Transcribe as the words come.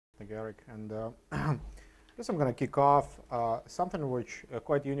Eric. And I guess I'm going to kick off something which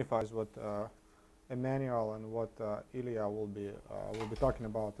quite unifies what Emmanuel and what Ilya will be talking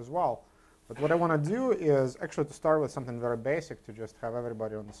about as well. But what I want to do is actually to start with something very basic to just have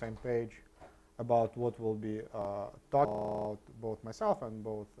everybody on the same page about what will be taught about both myself and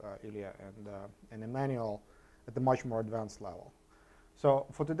both Ilya and Emmanuel at the much more advanced level. So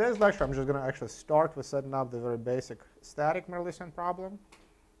for today's lecture, I'm just going to actually start with setting up the very basic static Mirrleesian problem.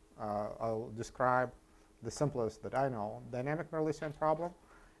 I'll describe the simplest that I know, dynamic Mirrleesian problem.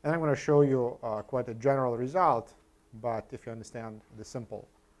 And I'm going to show you quite a general result. But if you understand the simple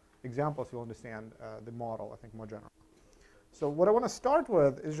examples, you'll understand the model, I think, more general. So what I want to start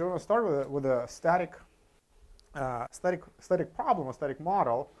with is you want to start with a static problem, a static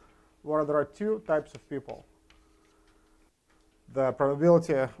model, where there are two types of people. The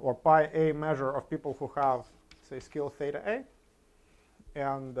probability or pi a measure of people who have, say, skill theta a,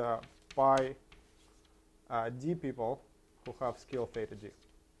 and pi d people who have skill theta d.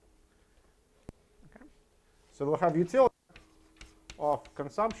 Okay. So we'll have utility of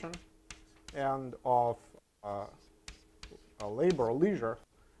consumption and of labor or leisure.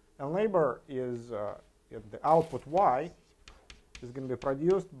 And labor is the output y is going to be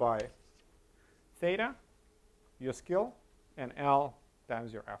produced by theta, your skill, and L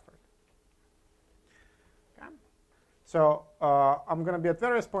times your effort. Okay. So I'm going to be at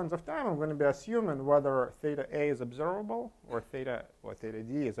various points of time, I'm going to be assuming whether theta A is observable or theta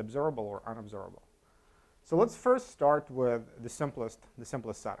D is observable or unobservable. So let's first start with the simplest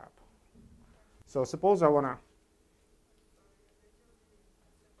setup. So suppose I want to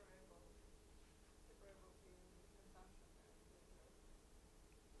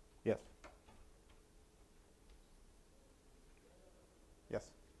Yes. Yes.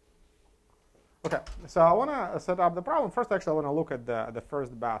 Okay, so I want to set up the problem. First, actually, I want to look at the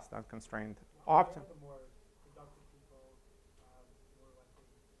first best unconstrained optim.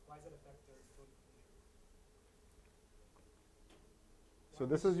 So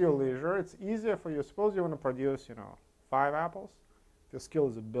this is your leisure. It's easier for you. Suppose you want to produce, 5 apples. Your skill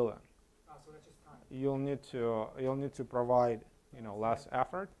is 1 billion. So that's just time. You'll need to provide, less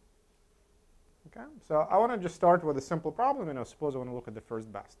effort. Okay, so I want to just start with a simple problem. Suppose I want to look at the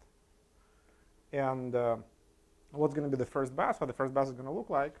first best. And what's going to be the first best? What the first best is going to look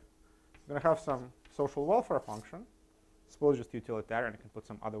like? It's going to have some social welfare function. Suppose just utilitarian. I can put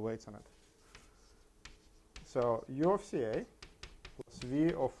some other weights on it. So U of CA plus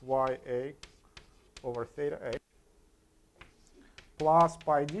V of YA over theta A plus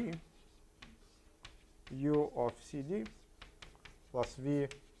pi D U of CD plus V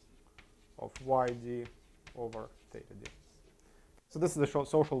of YD over theta D. So this is the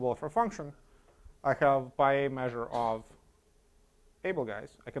social welfare function. I have pi a measure of able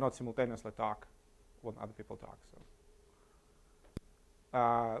guys. I cannot simultaneously talk when other people talk. So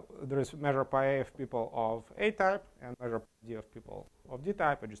there is measure pi a of people of A type and measure pi d of people of D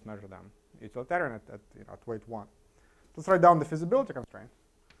type. I just measure them utilitarian at weight 1. Let's write down the feasibility constraint.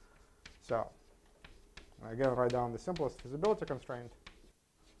 So again, write down the simplest feasibility constraint.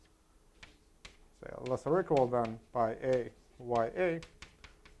 Say less or equal than pi a YA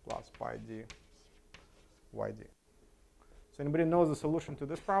plus pi d YD. So anybody knows the solution to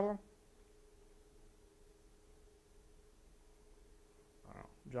this problem? I don't know,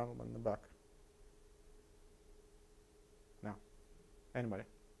 gentleman in the back. No. Anybody?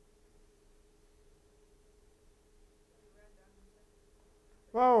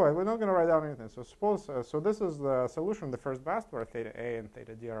 Well, we're not going to write down anything. So suppose so this is the solution of the first best where theta A and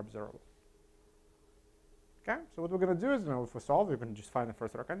theta D are observable. Okay, so what we're going to do is, if we solve, we're going to just find the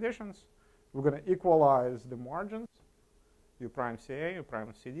first order conditions. We're going to equalize the margins, U prime CA, U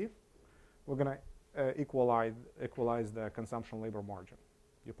prime CD. We're going to equalize the consumption labor margin.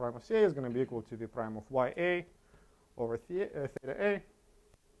 U prime of CA is going to be equal to V prime of YA over theta A,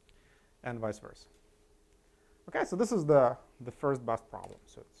 and vice versa. Okay, so this is the first best problem.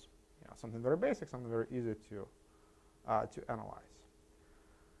 So it's something very basic, something very easy to analyze.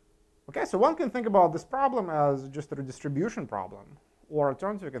 Okay, so one can think about this problem as just a redistribution problem, or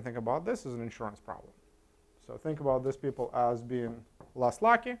alternatively, you can think about this as an insurance problem. So think about these people as being less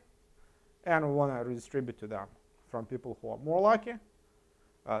lucky, and we want to redistribute to them from people who are more lucky.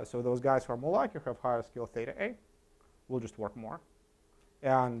 So those guys who are more lucky, who have higher skill theta A, will just work more.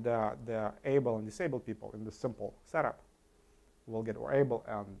 And the able and disabled people in this simple setup will get more able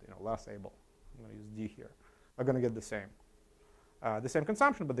and less able. I'm going to use D here. Are going to get the same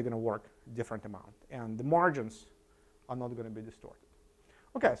consumption, but they're going to work different amount, and the margins are not going to be distorted.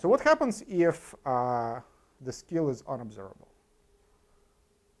 Okay, so what happens if the skill is unobservable?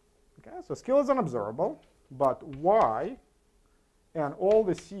 Okay, so skill is unobservable, but y and all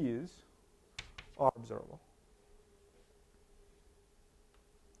the c's are observable.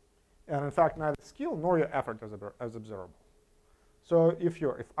 And in fact, neither skill nor your effort is observable. So if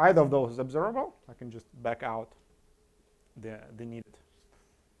either of those is observable, I can just back out the needed.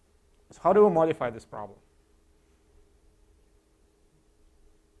 So how do we modify this problem?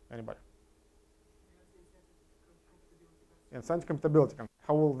 Anybody? Incentive compatibility.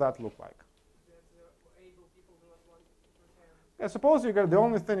 How will that look like? Yeah, suppose the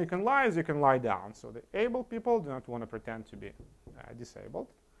only thing you can lie is you can lie down. So the able people do not want to pretend to be disabled.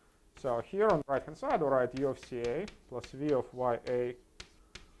 So here on the right-hand side, we'll write u of CA plus v of YA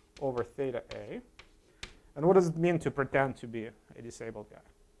over theta A. And what does it mean to pretend to be a disabled guy?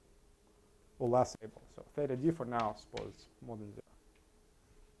 Or less able. So theta D for now, suppose it's more than 0.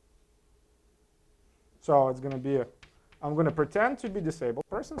 So it's going to be, I'm going to pretend to be a disabled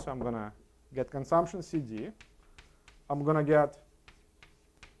person. So I'm going to get consumption CD. I'm going to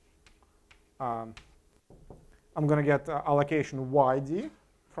get allocation YD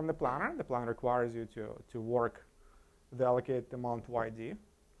from the planner. The planner requires you to work the allocated amount YD.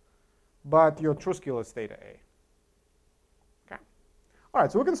 But your true skill is theta A. Okay. All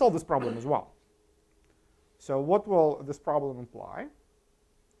right, so we can solve this problem as well. So what will this problem imply?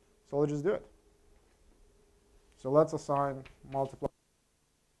 So let's just do it. So let's assign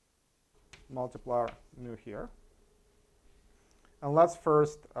multiplier mu here. And let's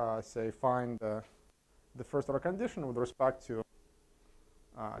first say find the first order condition with respect to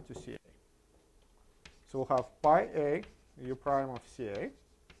CA. So we'll have pi A u prime of CA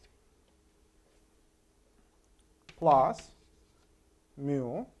plus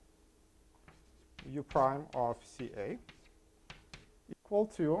mu u prime of CA equal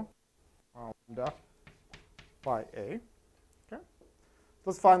to lambda pi A. Okay.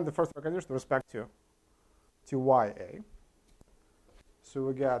 Let's find the first order condition with respect to YA. So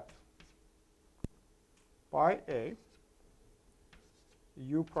we get pi A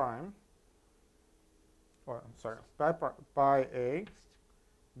u prime, or sorry, pi A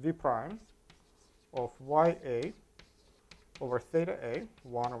v prime of YA over theta A,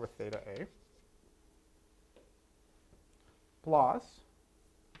 1 over theta A, plus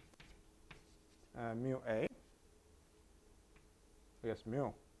mu A, I guess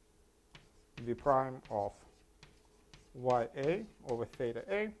mu v prime of YA over theta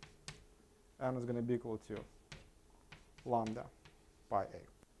A, and it's going to be equal to lambda pi A.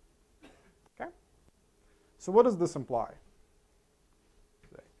 Okay? So what does this imply?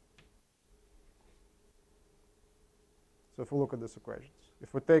 So if we look at these equations,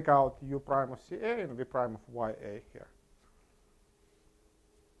 if we take out u prime of CA and v prime of YA here,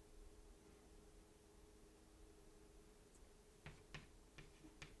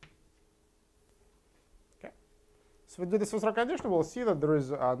 okay. So if we do this with condition, we'll see that there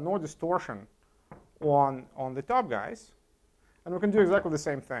is no distortion on the top guys, and we can do exactly the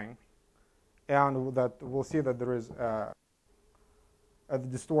same thing, and that we'll see that there is a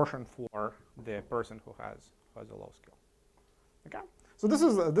distortion for the person who has a low skill. Okay, so this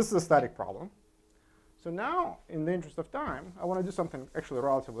is a static problem. So now, in the interest of time, I want to do something actually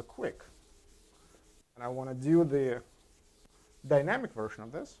relatively quick, and I want to do the dynamic version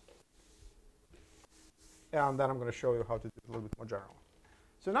of this, and then I'm going to show you how to do it a little bit more general.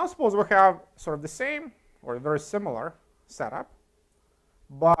 So now suppose we have sort of the same or very similar setup,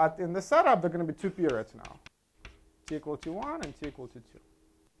 but in the setup there are going to be two periods now, t equal to 1 and t equal to 2.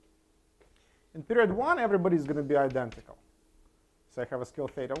 In period 1, everybody is going to be identical. So I have a skill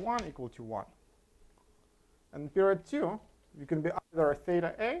theta 1 equal to 1. And in period 2, you can be either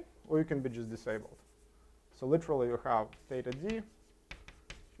theta A or you can be just disabled. So literally you have theta D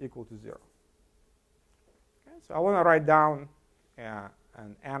equal to 0. Okay, so I want to write down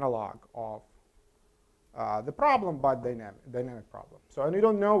an analog of the problem, but dynamic problem. So and you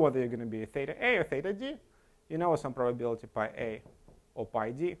don't know whether you're going to be theta A or theta D. You know with some probability pi A or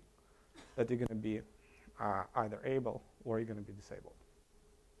pi D that you're going to be either able or you're going to be disabled.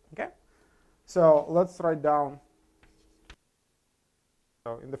 Okay? So let's write down.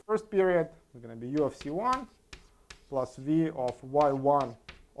 So in the first period, we're going to be u of C1 plus v of y1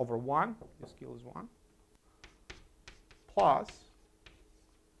 over 1. Your skill is 1. Plus,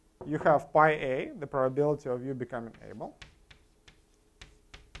 you have pi A, the probability of you becoming able.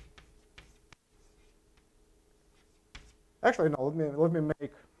 Actually, no, let me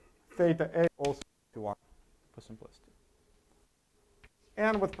make theta A also to 1 for simplicity.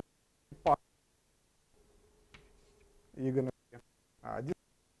 And with pi, you're going to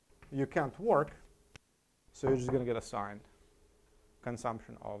you can't work, so you're just going to get assigned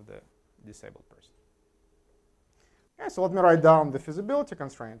consumption of the disabled person. Okay, so let me write down the feasibility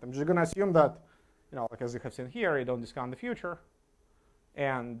constraint. I'm just going to assume that, like as you have seen here, you don't discount the future,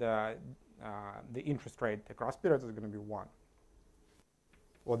 and the interest rate across periods is going to be 1.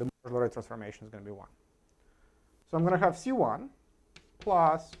 Or the marginal rate transformation is going to be 1. So I'm going to have C1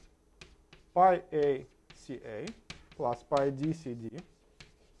 plus pi A CA plus pi D CD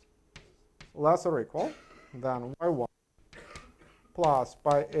less or equal than Y1 plus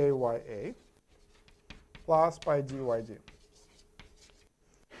pi A YA plus pi D YD.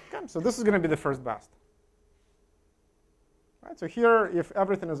 Okay, so this is going to be the first best. Right, so here, if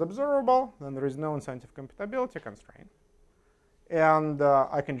everything is observable, then there is no incentive computability constraint. And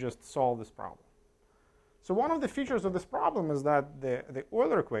I can just solve this problem. So one of the features of this problem is that the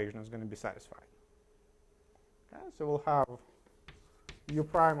Euler equation is going to be satisfied. Okay, so we'll have u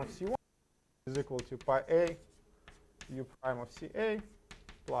prime of C1 is equal to pi A u prime of CA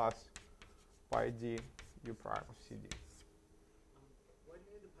plus pi D u prime of CD. Why do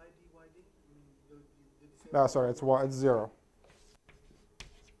you need the pi D YD? Sorry, it's 0.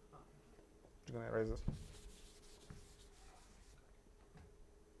 I'm going to erase this.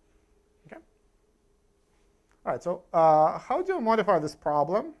 Okay. All right. So how do you modify this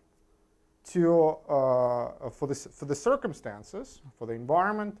problem to for the circumstances, for the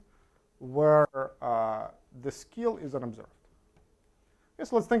environment where the skill is unobserved? Okay,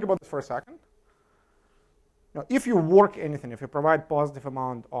 so let's think about this for a second. Now, if you work anything, if you provide positive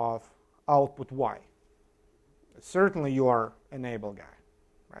amount of output y, certainly you are an able guy,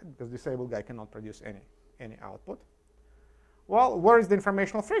 right? Because disabled guy cannot produce any output. Well, where is the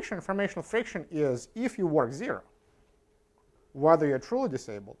informational friction? Informational friction is if you work 0, whether you're truly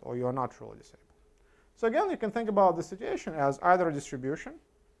disabled or you're not truly disabled. So again, you can think about the situation as either a distribution,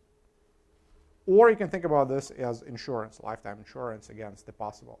 or you can think about this as insurance, lifetime insurance against the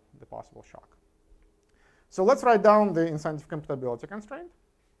possible shock. So let's write down the incentive computability constraint.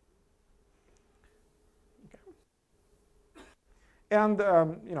 Okay. And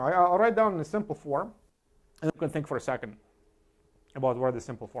I'll write down in a simple form, and you can think for a second about where the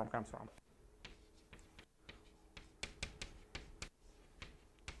simple form comes from.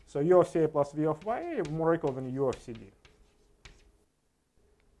 So u of CA plus v of YA more equal than u of CD.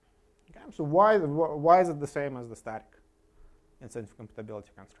 Okay, so why is it the same as the static incentive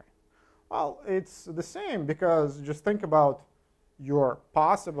computability constraint? Well, it's the same because just think about your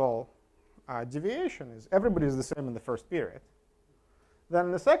possible deviation is everybody is the same in the first period. Then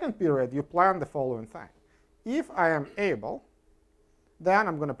in the second period, you plan the following thing. If I am able, then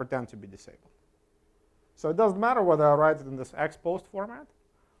I'm going to pretend to be disabled. So it doesn't matter whether I write it in this ex post format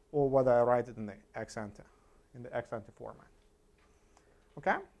or whether I write it in the ex ante format.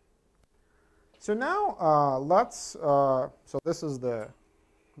 Okay? So now so this is the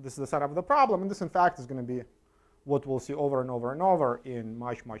setup of the problem, and this in fact is going to be what we'll see over and over and over in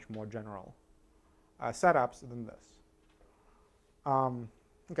much more general setups than this.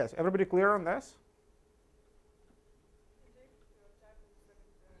 Okay, so everybody clear on this?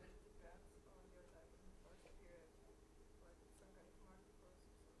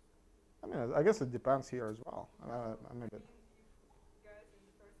 I mean, I guess it depends here as well.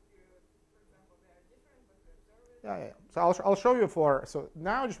 Yeah. So I'll show you so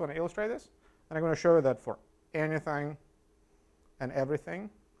now I just want to illustrate this, and I'm going to show you that for anything and everything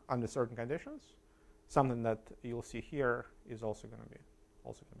under certain conditions, something that you'll see here is also going to be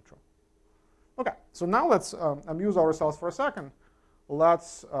true. Okay, so now let's amuse ourselves for a second.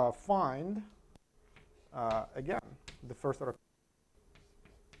 Let's find again the first order.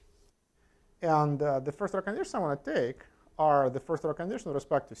 And the first order conditions I want to take are the first order conditions with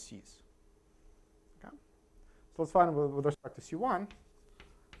respect to C's. Okay? So let's find with respect to C1. I'm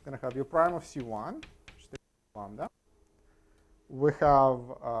going to have u prime of C1, which is lambda. We have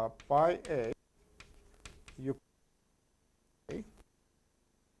pi a u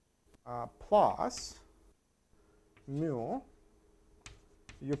plus mu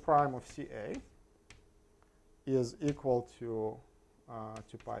u prime of CA is equal to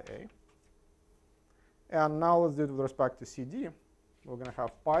pi a. And now let's do it with respect to CD. We're going to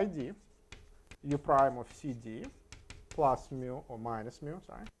have pi d u prime of CD plus mu, or minus mu,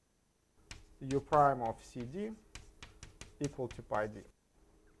 sorry, u prime of CD equal to pi d.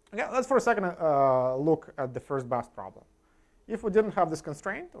 Okay, let's for a second look at the first best problem. If we didn't have this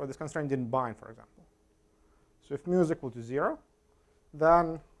constraint, or this constraint didn't bind, for example, so if mu is equal to 0,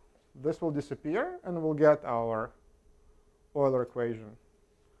 then this will disappear, and we'll get our Euler equation.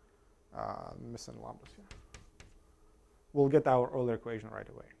 Missing lambdas here. We'll get our Euler equation right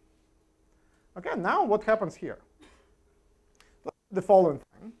away. Okay, now what happens here? the following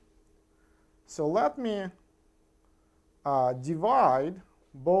thing. So let me divide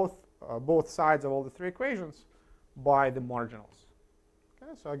both sides of all the three equations by the marginals.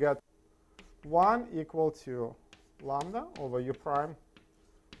 Okay, so I get 1 equal to lambda over u prime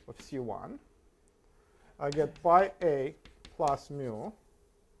of C1. I get pi a plus mu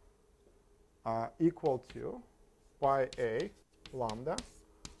equal to pi a lambda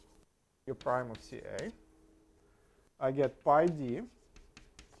u prime of CA. I get pi d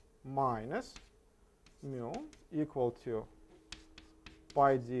minus mu equal to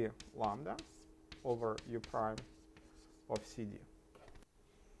pi d lambda over u prime of CD.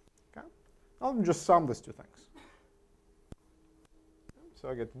 Okay, I'll just sum these two things. So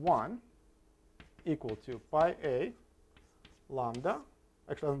I get 1 equal to pi a lambda.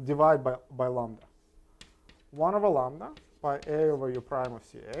 Actually, I'll divide by lambda. 1 over lambda pi a over u prime of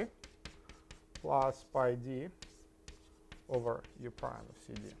CA plus pi d over u prime of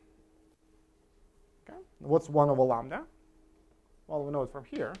CD. Okay, what's 1 over lambda? Well, we know it from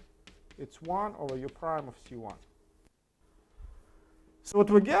here. It's 1 over u prime of C1. So what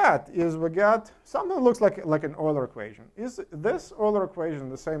we get is something that looks like an Euler equation. Is this Euler equation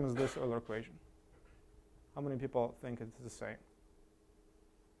the same as this Euler equation? How many people think it's the same?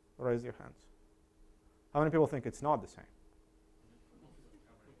 Raise your hands. How many people think it's not the same?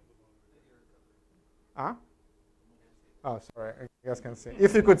 Huh? Oh, sorry, I guess I can see.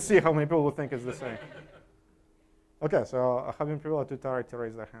 If you could see how many people would think it's the same. Okay, so how many people are too tired to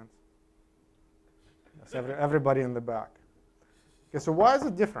raise their hands? Yes, everybody in the back. Okay, so why is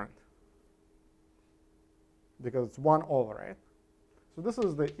it different? Because it's 1 over, right? So this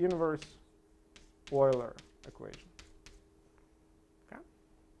is the inverse Euler equation. Okay.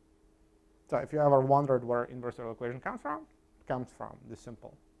 So if you ever wondered where inverse Euler equation comes from, it comes from this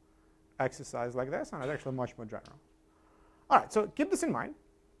simple exercise like this, and it's actually much more general. All right, so keep this in mind.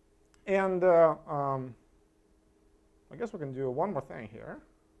 And I guess we can do one more thing here.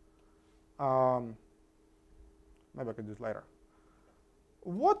 Maybe I could do it later.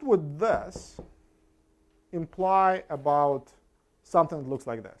 What would this imply about something that looks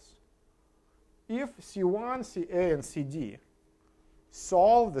like this? If C1, CA, and CD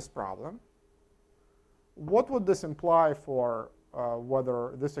solve this problem, what would this imply for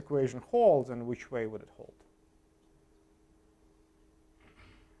whether this equation holds and which way would it hold?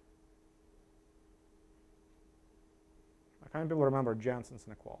 How many people remember Jensen's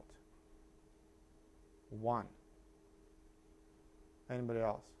inequality? 1. Anybody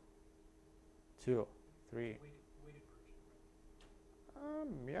else? 2, 3. Weighted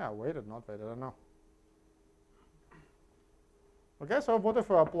version. Yeah, weighted, not weighted. I don't know. Okay, so what if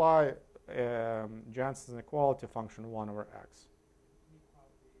we apply Jensen's inequality function 1 over x?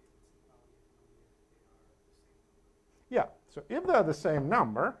 Yeah, so if they're the same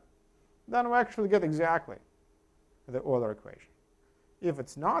number, then we actually get exactly the Euler equation. If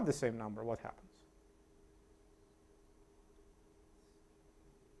it's not the same number, what happens?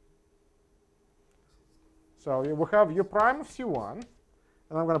 So we have u prime of C1, and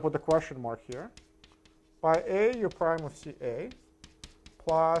I'm going to put a question mark here. Pi a u prime of CA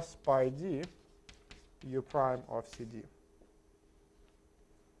plus pi d u prime of CD.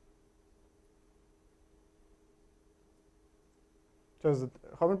 So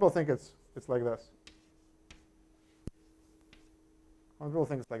how many people think it's like this? How many people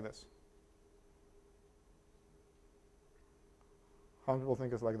think it's like this? How many people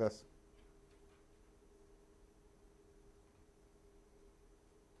think it's like this?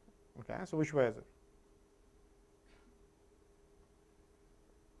 Okay, so which way is it?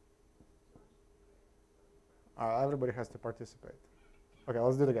 Everybody has to participate. Okay,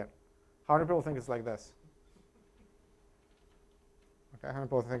 let's do it again. How many people think it's like this? Okay, how many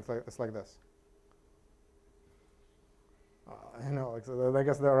people think it's like this? So I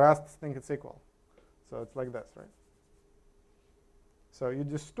guess the rest think it's equal. So it's like this, right? So you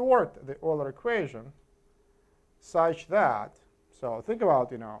distort the Euler equation such that, so think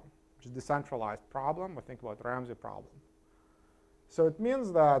about, just decentralized problem, or think about Ramsey problem. So it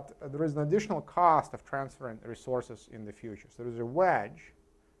means that there is an additional cost of transferring resources in the future. So there is a wedge,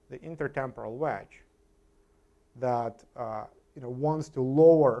 the intertemporal wedge, that wants to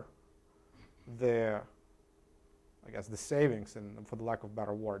lower the, I guess, the savings, for the lack of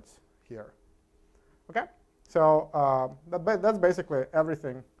better words here. Okay, so that's basically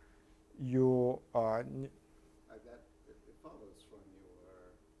everything you. It follows from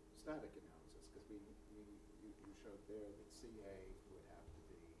your static analysis, because you showed there that CA would have to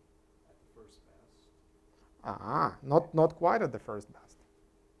be at the first best. Not quite at the first best.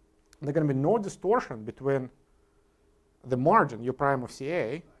 There's going to be no distortion between the margin u prime of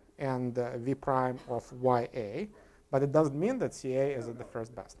CA and v prime of YA, but it doesn't mean that CA is at the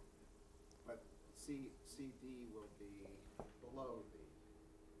first best. But CD will be below the.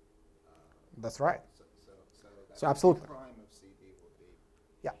 That's right. That So absolutely. prime of CD will be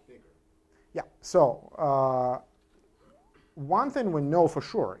Yeah. bigger. Yeah. So one thing we know for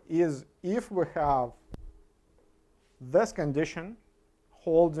sure is if we have this condition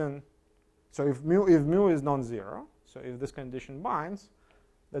holding, so if mu is non-zero, so if this condition binds,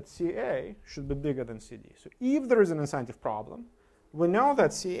 that CA should be bigger than CD. So if there is an incentive problem, we know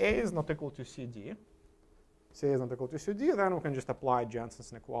that CA is not equal to CD. CA is not equal to CD, then we can just apply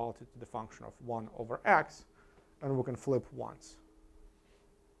Jensen's inequality to the function of 1 over x, and we can flip once.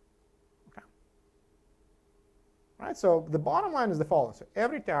 Okay. Right, so the bottom line is the following. So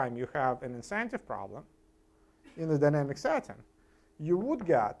every time you have an incentive problem in the dynamic setting, you would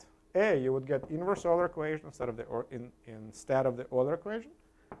get inverse Euler equation instead of the Euler equation,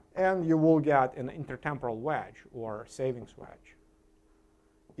 and you will get an intertemporal wedge or savings wedge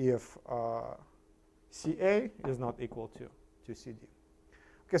if CA is not equal to CD.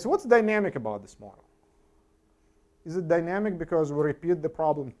 Okay, so what's dynamic about this model? Is it dynamic because we repeat the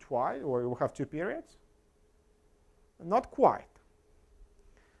problem twice, or we have two periods? Not quite.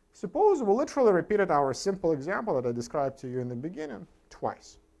 Suppose we literally repeated our simple example that I described to you in the beginning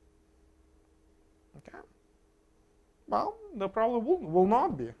twice. Okay. Well, there probably will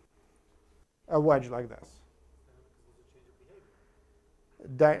not be a wedge like this.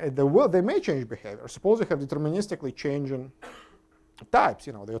 They may change behavior. Suppose you have deterministically changing types.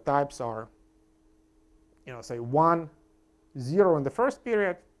 The types are, say 1, 0 in the first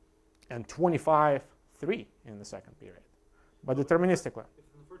period, and 25, 3 in the second period. But deterministically. If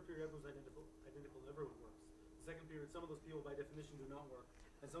in the first period was identical never works. The second period, some of those people by definition do not work,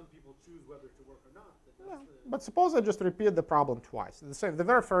 and some people choose whether to work or not. But suppose I just repeat the problem twice. The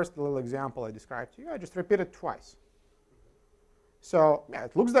very first little example I described to you, I just repeat it twice. So yeah,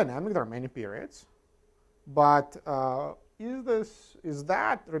 it looks dynamic. There are many periods, but is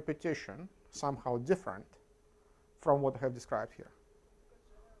that repetition somehow different from what I have described here?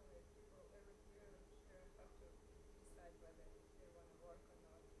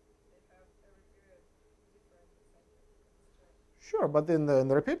 Sure, but in the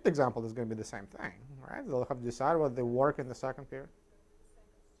repeated example, it's going to be the same thing, right? They'll have to decide whether they work in the second period.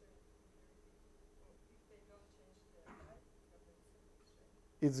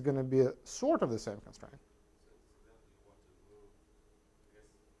 It's going to be sort of the same constraint.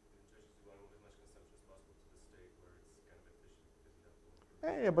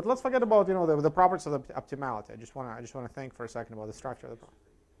 Yeah, but let's forget about the properties of the optimality. I just want to think for a second about the structure of the problem.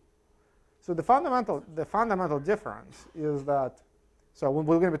 So the fundamental difference is that, so we're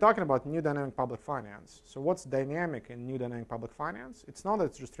going to be talking about new dynamic public finance. So what's dynamic in new dynamic public finance? It's not that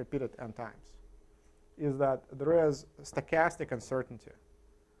it's just repeated n times. Is that there is stochastic uncertainty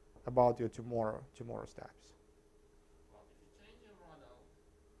about your tomorrow steps. Well, if you change your model,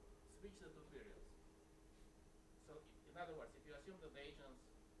 switch the two periods. So in other words, if you assume that the agents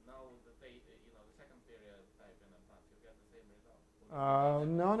know that the second period type in advance, you get the same result.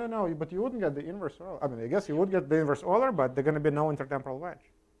 No. But you wouldn't get the inverse Euler. I mean, I guess you would get the inverse Euler, but there's going to be no intertemporal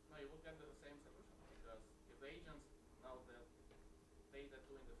wedge. No, you would get the same solution because if the agents know that theta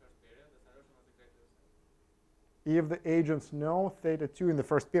 2 in the first period, the solution is exactly the same. If the agents know theta 2 in the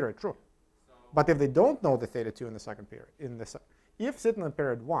first period, true. So, but if they don't know the theta 2 in the second period, if sitting in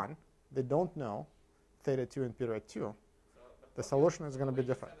period 1, they don't know theta 2 in period 2, the solution is going to be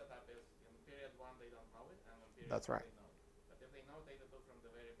different. In period 1, they don't know it, and in period That's right. they know it. But if they know theta 2 from the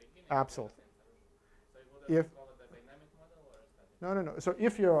very beginning, absolutely. So you would call it a dynamic model or a static? No. So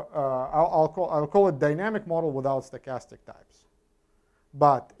if you, I'll call it dynamic model without stochastic types.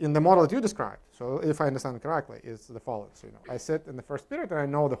 But in the model that you described, so if I understand correctly, is the following. So I sit in the first period and I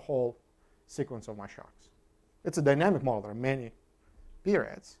know the whole sequence of my shocks. It's a dynamic model. There are many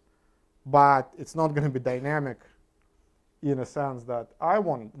periods, but it's not going to be dynamic in a sense that I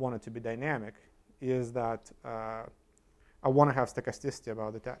want it to be dynamic. Is that I want to have stochasticity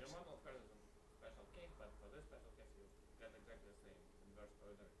about the types. Your model is a special case, but for this special case, you get exactly the same inverse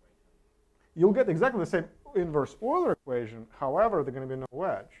Euler equation. You'll get exactly the same inverse Euler equation. However, there's going to be no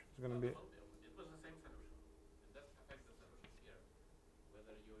wedge. It's going to be. It was the same solution. It doesn't affect the solution here.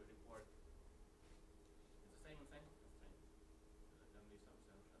 Whether you report, it's the same incentive constraint. There can be some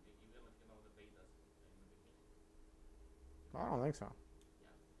solution, even if you know the betas in the beginning. I don't think so.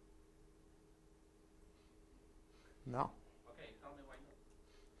 Yeah. No. Okay, tell me why not.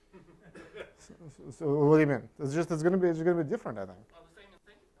 So what do you mean? It's going to be different, I think. Well, the same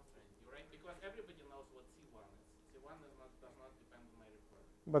incentive constraint, right? Because everybody knows what C1 is. C1 is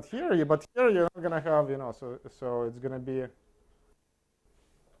but here you're not going to have, so it's going to be.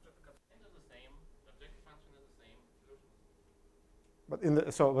 But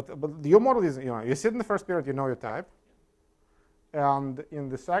your model is, you sit in the first period, you know your type, and in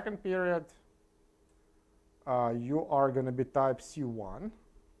the second period, you are going to be type C1.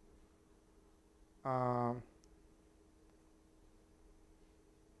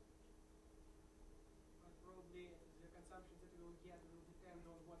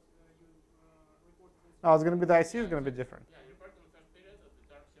 No, it's going to be the IC is going to be different. Yeah, you report in the first period, but the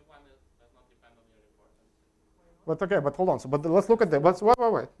term C1 does not depend on your report. But okay, but hold on. So, but let's look at the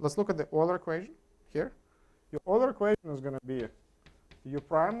wait. Let's look at the Euler equation here. Your Euler equation is going to be U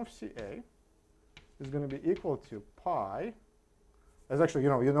prime of CA is going to be equal to pi. As actually, you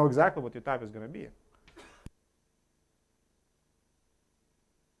know exactly what your type is going to be.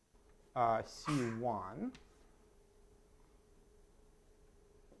 C1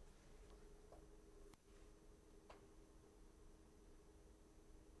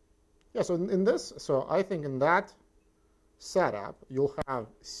 Yeah, so in this, so I think in that setup, you'll have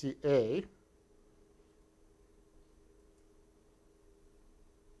CA Is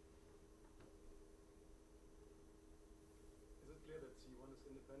it clear that C1 is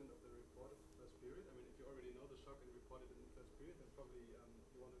independent of the report of the first period? I mean, if you already know the shock and reported it in the first period, then probably you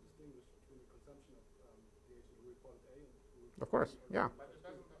want to distinguish between the consumption of the agent who reported A and who reported Of course, B. yeah. But it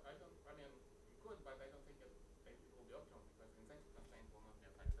doesn't, I mean, you could, but I don't think it will be optimal because the incentive constraint will not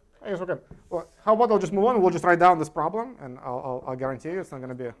be affected. Yes, okay. Well, how about I'll just move on? We'll just write down this problem, and I'll guarantee you it's not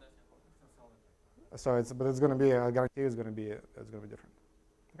going to be. So it's going to be. I guarantee you it's going to be different.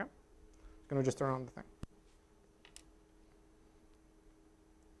 Okay. It's going to just turn on the thing.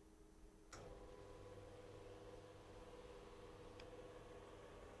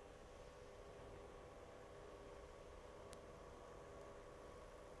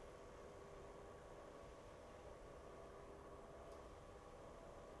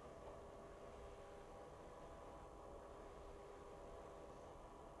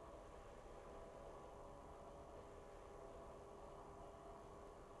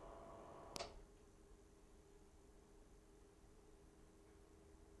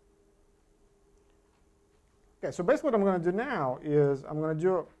 Okay, so basically what I'm going to do now is I'm going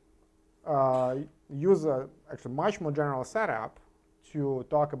to use a actually much more general setup to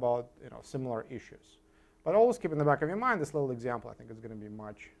talk about similar issues. But always keep in the back of your mind this little example. I think is going to be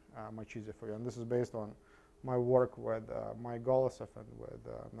much easier for you. And this is based on my work with Mike Golosov and with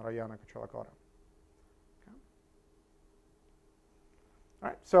Narayana Kochalakota. Okay. All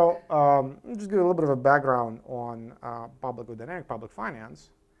right, so I'll just give you a little bit of a background on dynamic public finance.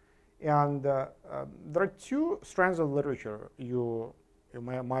 And there are two strands of literature you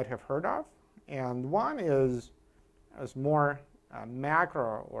might have heard of, and one is more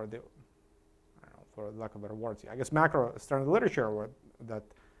macro, or the, I don't know, for lack of better words, I guess macro strand of literature that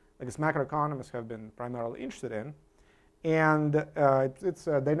I guess macroeconomists have been primarily interested in, and it's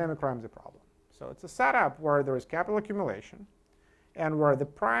a dynamic Ramsey problem. So it's a setup where there is capital accumulation, and where the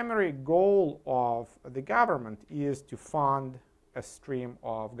primary goal of the government is to fund a stream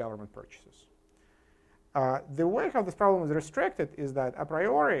of government purchases. The way how this problem is restricted is that a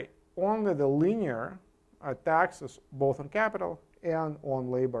priori only the linear taxes both on capital and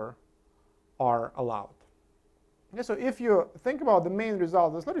on labor are allowed. Okay, so if you think about the main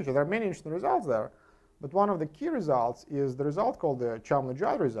result of this literature, there are many interesting results there, but one of the key results is the result called the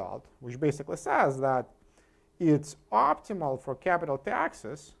Chomley-Judd result, which basically says that it's optimal for capital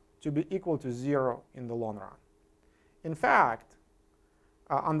taxes to be equal to 0 in the long run. In fact,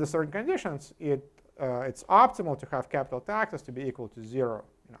 under certain conditions, it's optimal to have capital taxes to be equal to 0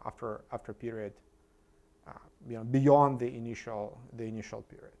 after a period beyond the initial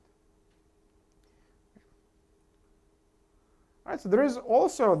period. All right, so there is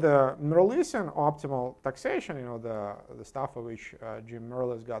also the Mirrleesian optimal taxation, the stuff for which Jim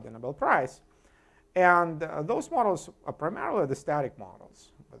Mirrlees got the Nobel Prize, and those models are primarily the static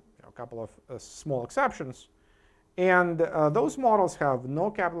models, with a couple of small exceptions. And those models have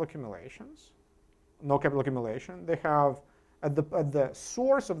no capital accumulation. They have, at the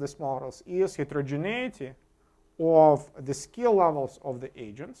source of these models is heterogeneity of the skill levels of the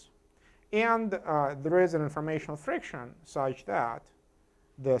agents. And there is an informational friction such that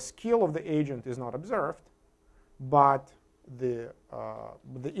the skill of the agent is not observed, but the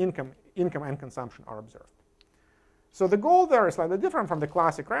income and consumption are observed. So the goal there is slightly different from the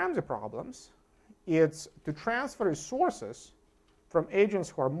classic Ramsey problems. It's to transfer resources from agents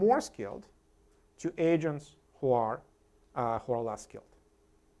who are more skilled to agents who are less skilled.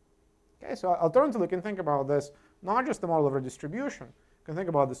 Okay, so alternatively, you can think about this not just the model of redistribution, You can think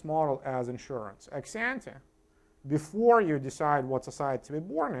about this model as insurance. Ex ante, before you decide what society to be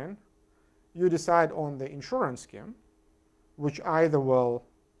born in, you decide on the insurance scheme, which either will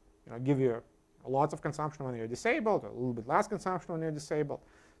give you lots of consumption when you're disabled, or a little bit less consumption when you're disabled.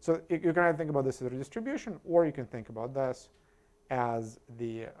 So you can either think about this as a redistribution, or you can think about this as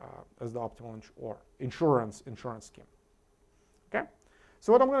the optimal insurance scheme. Okay.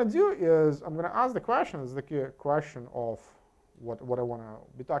 So what I'm going to do is I'm going to ask the question. Is the key question of what I want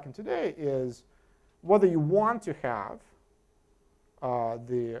to be talking today is whether you want to have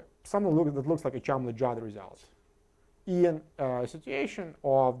something that looks like a Chumley-Judd result in a situation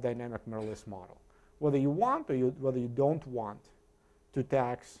of dynamic Mirrlees model. Whether you want or whether you don't want to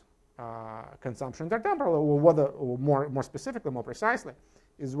tax consumption intertemporally, or more specifically, more precisely,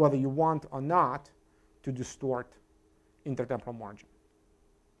 is whether you want or not to distort intertemporal margin.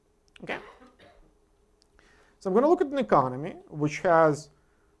 Okay? So I'm going to look at an economy which has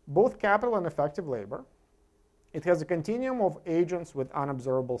both capital and effective labor. It has a continuum of agents with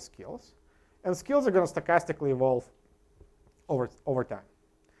unobservable skills, and skills are going to stochastically evolve over time.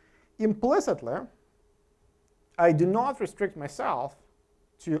 Implicitly, I do not restrict myself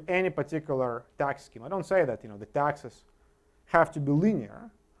to any particular tax scheme. I don't say that the taxes have to be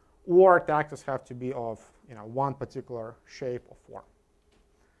linear, or taxes have to be of one particular shape or form.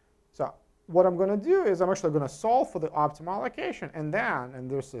 So what I'm going to do is I'm actually going to solve for the optimal allocation, and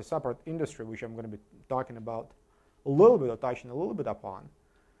there's a separate industry which I'm going to be talking about a little bit, or touching a little bit upon,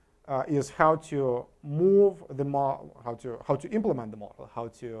 is how to move the model, how to implement the model, how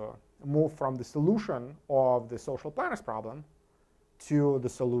to move from the solution of the social planners problem to the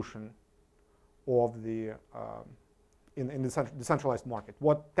solution of the in the decentralized market.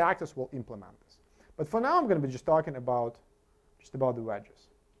 What taxes will implement this? But for now, I'm going to be just talking about the wedges.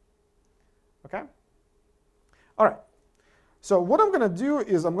 Okay. All right. So what I'm going to do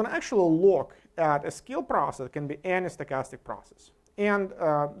is I'm going to actually look at a skill process that can be any stochastic process. And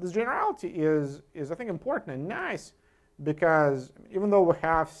this generality is I think important and nice, because even though we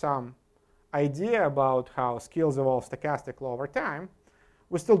have some idea about how skills evolve stochastically over time,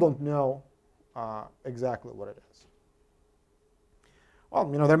 we still don't know exactly what it is. Well,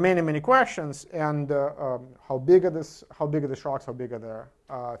 there are many questions, and how big are the shocks, how big are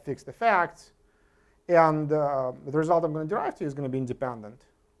the fixed effects, and the result I'm going to derive to is going to be independent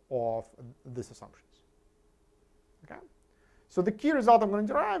of these assumptions. Okay. So the key result I'm going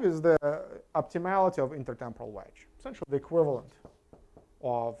to derive is the optimality of intertemporal wedge, essentially the equivalent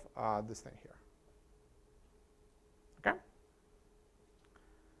of this thing here. Okay.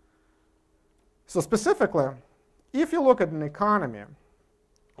 So specifically, if you look at an economy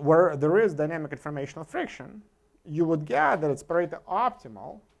where there is dynamic informational friction, you would get that it's pretty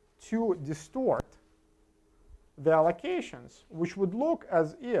optimal to distort the allocations, which would look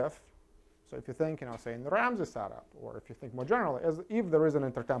as if, so if you think, say in the Ramsey setup, or if you think more generally, as if there is an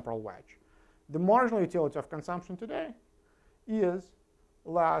intertemporal wedge. The marginal utility of consumption today is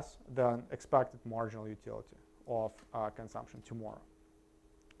less than expected marginal utility of consumption tomorrow.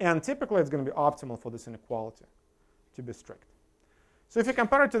 And typically, it's going to be optimal for this inequality to be strict. So if you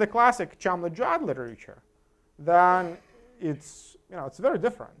compare it to the classic Chumley-Judd literature, then it's very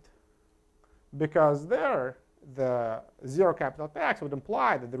different, because there the zero capital tax would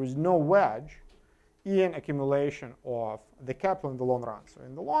imply that there is no wedge in accumulation of the capital in the long run. So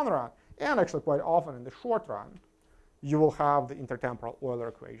in the long run, and actually quite often in the short run, you will have the intertemporal Euler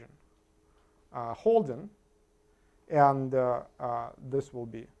equation holding, and this will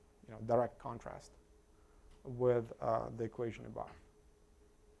be direct contrast with the equation above.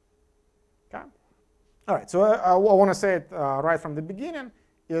 Okay. All right. So I want to say it right from the beginning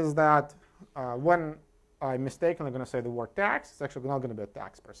is that when I mistakenly going to say the word tax, it's actually not going to be a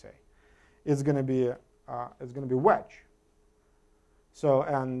tax per se. It's going to be wedge. So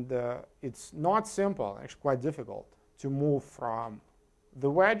it's not simple, actually quite difficult to move from the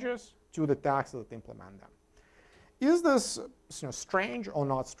wedges to the taxes that implement them. Is this strange or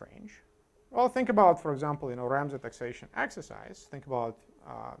not strange? Well, think about, for example, Ramsey taxation exercise. Think about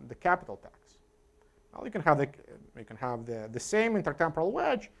the capital tax. Well, you can have the same intertemporal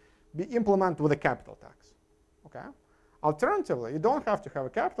wedge be implemented with a capital tax. Okay. Alternatively, you don't have to have a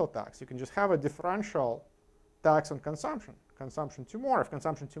capital tax. You can just have a differential tax on consumption. Consumption tomorrow. If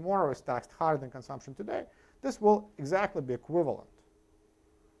consumption tomorrow is taxed higher than consumption today, this will exactly be equivalent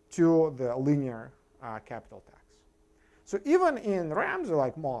to the linear capital tax. So even in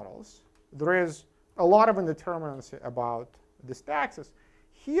Ramsey-like models, there is a lot of indeterminacy about these taxes.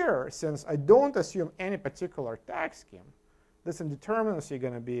 Here, since I don't assume any particular tax scheme, this indeterminacy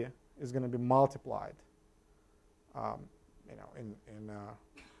is going to be multiplied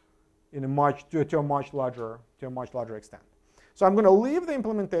in a much to a much larger extent. So I'm going to leave the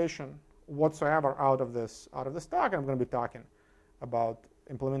implementation whatsoever out of this talk, and I'm going to be talking about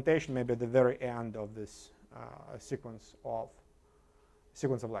implementation maybe at the very end of this sequence of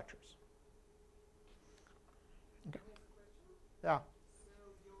lectures. Okay. Yeah. So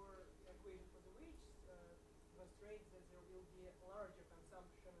your equation for the wage demonstrates that there will be a larger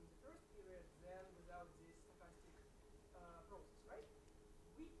consumption in the first period than without this stochastic process, right?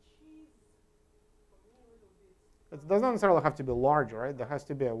 Which is, for me, a little bit... It doesn't necessarily have to be larger, right? There has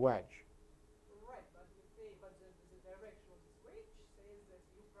to be a wedge. Right, but the direction of this wedge says that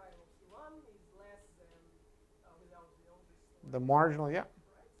U prime of C1 is less than without all this... The marginal, yeah,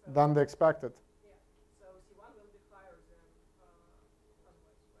 right? So than the expected. yeah, so C1 will be higher than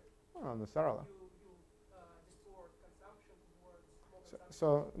otherwise, right? Not necessarily. You distort consumption towards more consumption.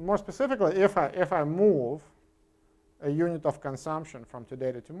 So more specifically, if I move a unit of consumption from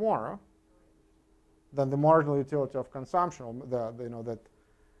today to tomorrow, then the marginal utility of consumption, at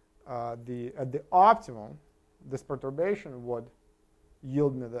the optimum, this perturbation would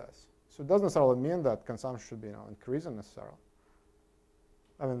yield me this. So it doesn't necessarily mean that consumption should be increasing necessarily.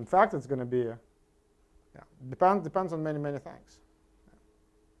 I mean, in fact, it's going to be depends on many things.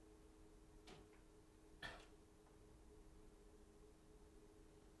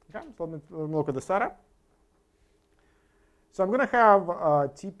 Okay, so let me look at the setup. So I'm going to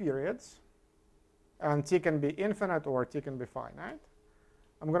have t periods, and t can be infinite or t can be finite.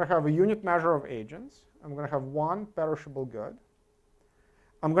 I'm going to have a unit measure of agents. I'm going to have one perishable good.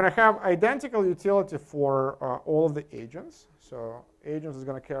 I'm going to have identical utility for all of the agents. So agents is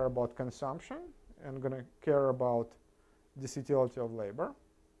going to care about consumption and going to care about this utility of labor.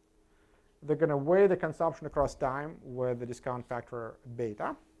 They're going to weigh the consumption across time with the discount factor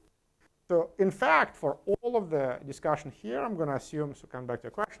beta. So in fact, for all of the discussion here, I'm going to assume, so coming back to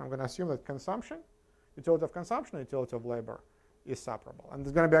your question, I'm going to assume that consumption, utility of consumption, and utility of labor is separable. And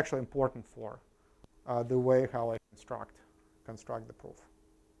it's going to be actually important for the way how I construct the proof.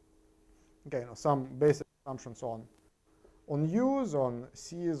 Okay, some basic assumptions on U's, on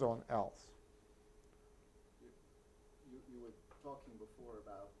C's, on L's. You were talking before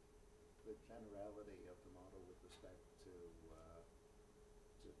about the generality of the model with respect to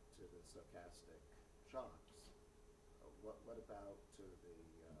the stochastic shocks. What about to the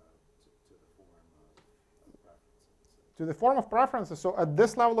form of preferences? To the form of preferences. So at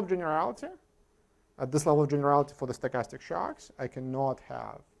this level of generality, for the stochastic shocks, I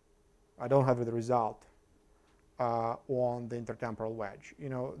don't have the result on the intertemporal wedge. I'm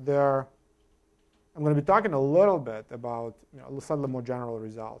going to be talking a little bit about a slightly more general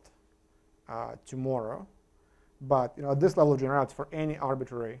result tomorrow, but at this level of generality for any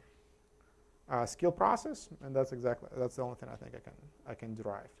arbitrary skill process, and that's the only thing I think I can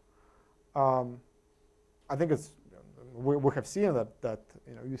derive. I think we have seen that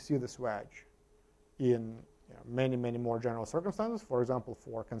you see this wedge in many more general circumstances. For example,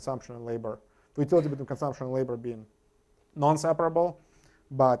 for consumption and labor, the utility between consumption and labor being non-separable,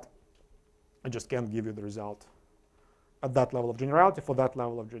 but I just can't give you the result at that level of generality for that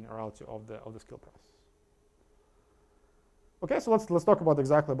level of generality of the skill process. Okay, so let's talk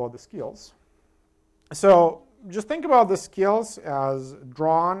exactly about the skills. So just think about the skills as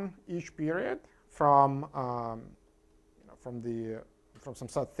drawn each period from some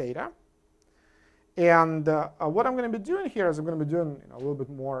set theta. And what I'm going to be doing here is I'm going to be doing a little bit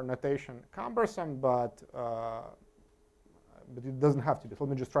more notation cumbersome, but it doesn't have to be. So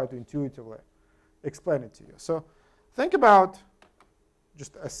let me just try to intuitively explain it to you. So think about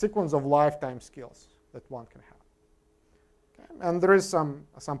just a sequence of lifetime skills that one can have. Okay? And there is some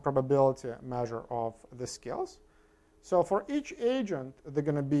probability measure of the skills. So for each agent, they're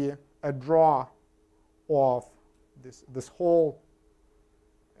going to be a draw of this whole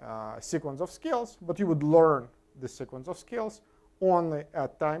sequence of skills, but you would learn this sequence of skills only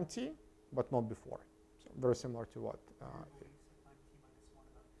at time t, but not before. So very similar to what.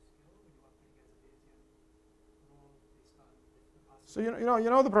 So you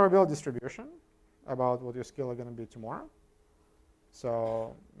know the probability distribution about what your skill are going to be tomorrow.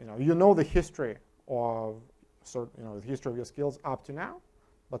 So you know the history of the history of your skills up to now,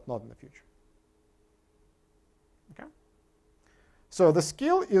 but not in the future. Okay. So the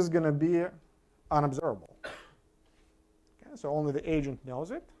skill is going to be unobservable. Okay, so only the agent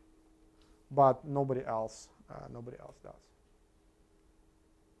knows it, but nobody else does.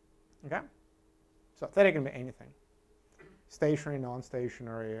 Okay, so theta can be anything: stationary,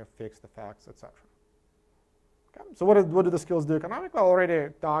 non-stationary, fixed effects, etc. Okay, so what do the skills do economically? I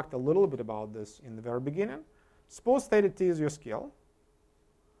already talked a little bit about this in the very beginning. suppose theta t is your skill,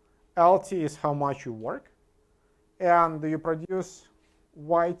 LT is how much you work, and you produce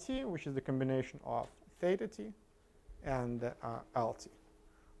YT, which is the combination of theta t and LT.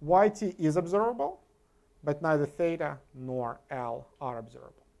 YT is observable, but neither theta nor L are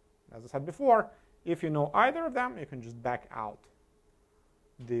observable. As I said before, if you know either of them, you can just back out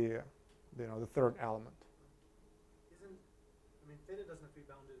the third element. Theta doesn't have to be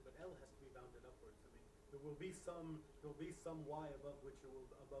bounded, but L has to be bounded upwards. I mean, there will be some y above which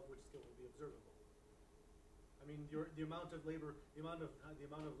skill will be observable. I mean, the amount of labor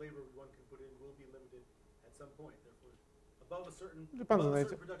one can put in will be limited at some point. Therefore, above a certain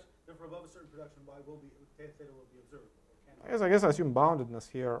production, y will be theta will be observable. I guess I assume boundedness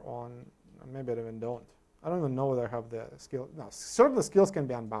here on. Maybe I even don't. I don't even know whether I have the skill. No, certainly skills can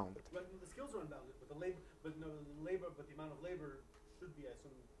be unbounded. But the skills are unbounded, but the the amount of labor should be bounded.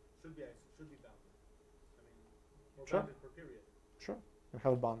 I mean, or sure. Bounded per period. Sure, you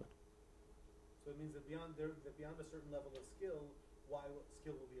have it bounded. So it means that beyond a certain level of skill,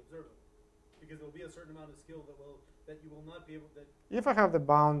 skill will be observable, because there will be a certain amount of skill that you will not be able that. If I have the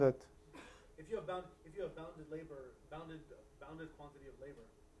bounded. If you have bounded quantity of labor,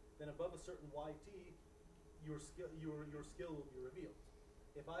 then above a certain YT, your skill will be revealed.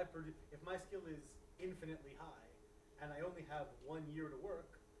 If my skill is infinitely high, and I only have 1 year to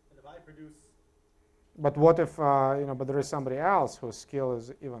work, and if I produce. But what if but there is somebody else whose skill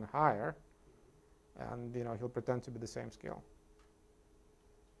is even higher, and he'll pretend to be the same skill.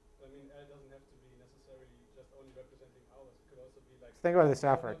 I mean, it doesn't have to be necessarily just only representing hours. It could also be like. Think about this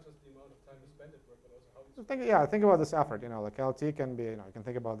effort. Not just the amount of time you spend at work, but also how you. Think about this effort. Like LT can be. You can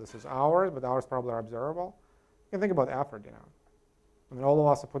think about this as hours, but hours probably are observable. You can think about effort. I mean, all of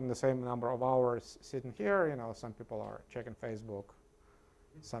us are putting the same number of hours sitting here. Some people are checking Facebook.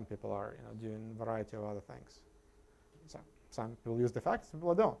 Some people are, doing a variety of other things. Some people use the facts, some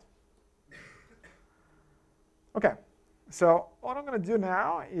people don't. Okay, so what I'm going to do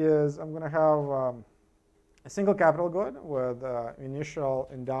now is I'm going to have a single capital good with initial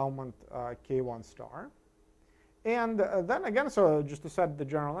endowment K1 star. And then again, so just to set the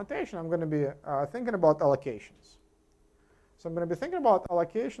general notation, I'm going to be thinking about allocations. So I'm going to be thinking about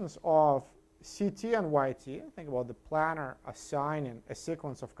allocations of CT and YT. Think about the planner assigning a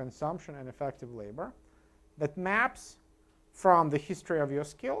sequence of consumption and effective labor that maps from the history of your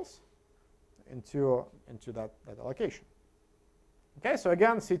skills into that allocation. Okay, so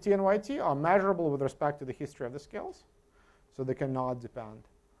again, CT and YT are measurable with respect to the history of the skills, so they cannot depend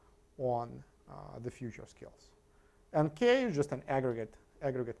on the future skills. And K is just an aggregate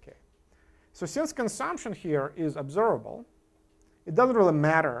K. So since consumption here is observable, it doesn't really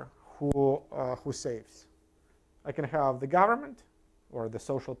matter who saves. I can have the government or the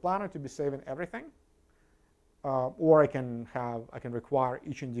social planner to be saving everything, or I can require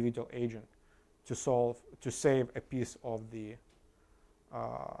each individual agent to save a piece of the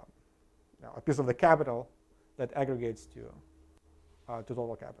capital that aggregates to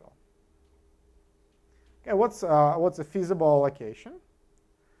total capital. Okay, what's a feasible allocation?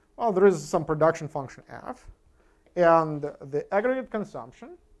 Well, there is some production function f, and the aggregate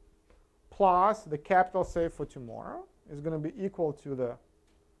consumption plus the capital saved for tomorrow is going to be equal to the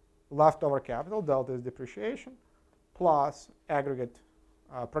leftover capital, delta is depreciation, plus aggregate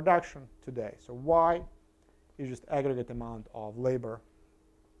production today. So Y is just aggregate amount of labor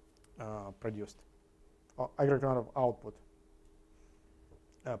produced, or aggregate amount of output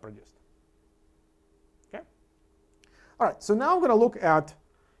produced. Okay. All right. So now I'm going to look at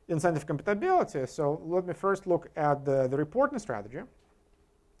incentive compatibility. So let me first look at the reporting strategy.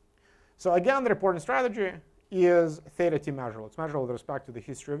 So again, the reporting strategy is theta t measurable. It's measurable with respect to the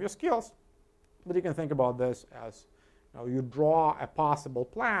history of your skills. But you can think about this as you draw a possible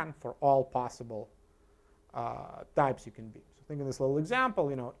plan for all possible types you can be. So think of this little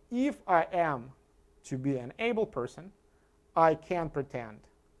example. If I am to be an able person, I can pretend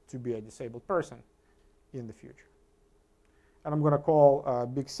to be a disabled person in the future. And I'm going to call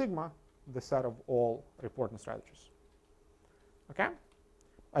big sigma the set of all reporting strategies. Okay?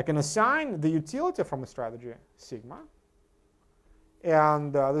 I can assign the utility from a strategy sigma,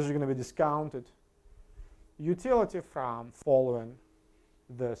 and this is going to be discounted utility from following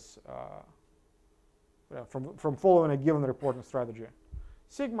this from following a given reporting strategy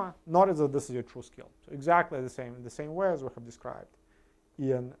sigma, not as if this is your true skill. So exactly the same way as we have described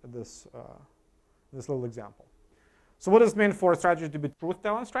in this this little example. So what does it mean for a strategy to be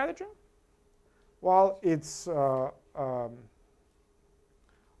truth-telling strategy? Well, it's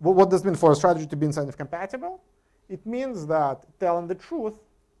what does it mean for a strategy to be incentive compatible? It means that telling the truth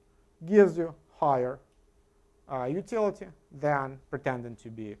gives you higher utility than pretending to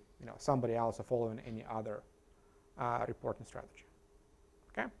be somebody else or following any other reporting strategy.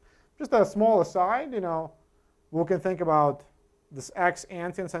 Okay, just a small aside. We can think about this ex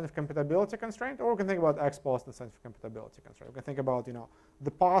ante incentive compatibility constraint, or we can think about ex post incentive compatibility constraint. We can think about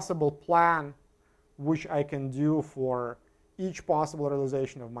the possible plan which I can do for each possible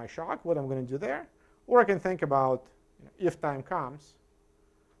realization of my shock, what I'm going to do there, or I can think about if time comes,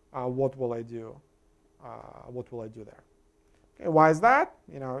 what will I do? What will I do there? Okay, why is that?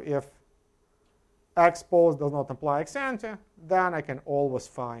 If ex post does not imply ex ante, then I can always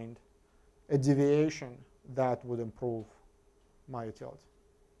find a deviation that would improve my utility.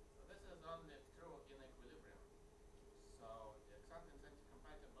 So this is only true in equilibrium. So the ex ante incentive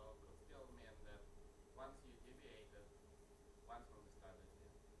compatible could still mean that once you deviated once from the strategy,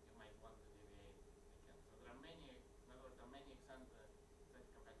 you might want to deviate again. So there are many, in other words, there are many ex ante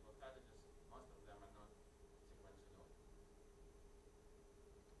incentive compatible strategies. Most of them are not sequentially open.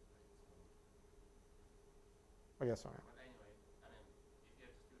 I guess so. But anyway, I mean, if you're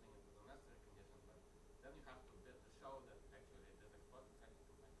just using it as a necessary condition, but then you have to show that actually it is ex post incentive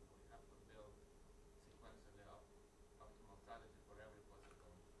compatible. You have to build sequentially optimal strategy for every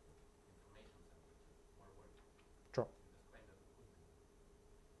possible information set, which is more work. True. You just claim that it could be.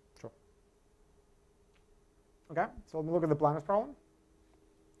 True. Okay, so let me look at the planner's problem.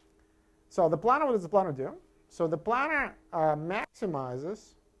 So the planner, what does the planner do? So the planner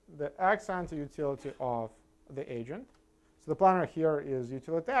maximizes the ex ante utility of the agent. So the planner here is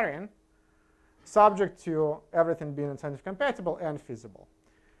utilitarian, subject to everything being incentive compatible and feasible.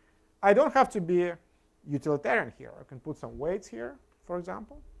 I don't have to be utilitarian here. I can put some weights here, for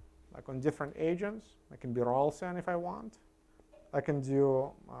example, like on different agents. I can be Rawlsian if I want. I can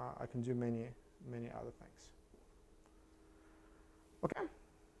do many other things. Okay.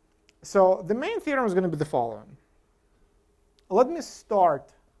 So the main theorem is going to be the following. Let me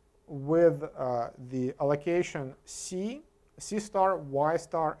start with the allocation C star, Y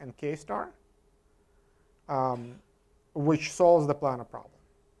star, and K star, which solves the planner problem.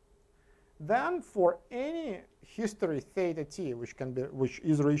 Then for any history theta t, which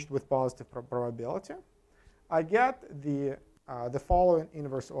is reached with positive probability, I get the following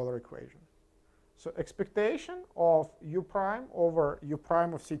inverse Euler equation. So expectation of u prime over u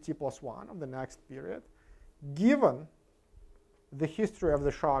prime of ct plus 1 of the next period, given the history of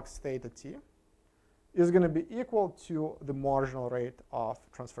the shocks theta t, is going to be equal to the marginal rate of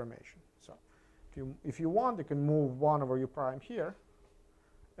transformation. So if you want, you can move 1 over u prime here,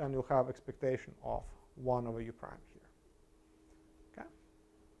 and you'll have expectation of 1 over u prime here.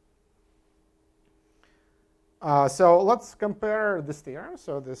 Okay. So let's compare this theorem.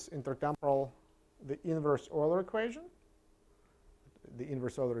 So this intertemporal, the inverse Euler equation. The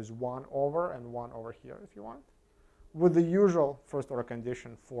inverse Euler is 1 over and 1 over here, if you want, with the usual first order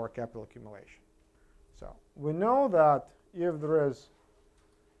condition for capital accumulation. So we know that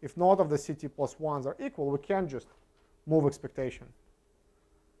if not of the ct plus 1s are equal, we can't just move expectation.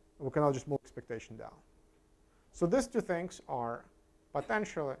 We cannot just move expectation down. So these two things are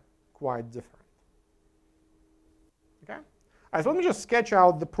potentially quite different. Okay? So let me just sketch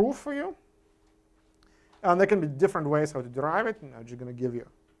out the proof for you. And there can be different ways how to derive it. And I'm just going to give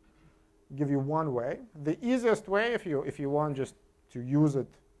you one way. The easiest way, if you want just to use it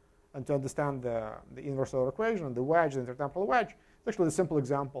and to understand the inverse Euler equation and the wedge, the intertemporal wedge, it's actually a simple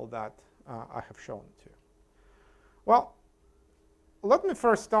example that I have shown to you. Well, let me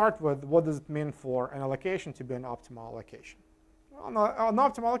first start with what does it mean for an allocation to be an optimal allocation. Well, an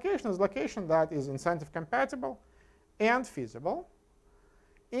optimal allocation is a allocation that is incentive compatible and feasible,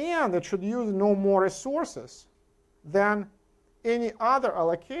 and it should use no more resources than any other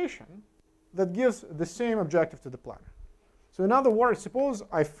allocation that gives the same objective to the planner. So in other words, suppose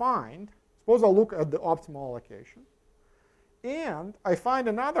I look at the optimal allocation, and I find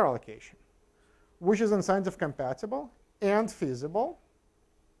another allocation which is incentive compatible and feasible,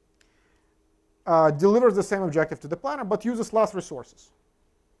 delivers the same objective to the planner, but uses less resources.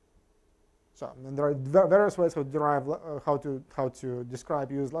 So and there are various ways to derive how to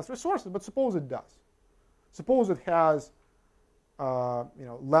describe use less resources, but suppose it does. Suppose it has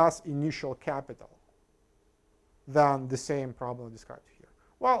less initial capital than the same problem described here.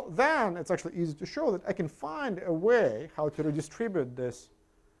 Well, then it's actually easy to show that I can find a way how to redistribute this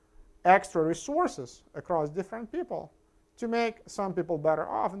extra resources across different people to make some people better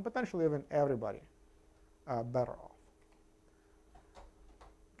off and potentially even everybody better off.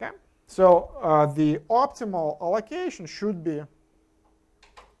 Okay, so the optimal allocation should be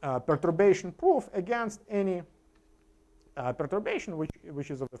perturbation proof against any perturbation which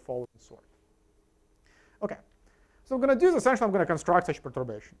is of the following sort. Okay, So I'm going to do is essentially I'm going to construct such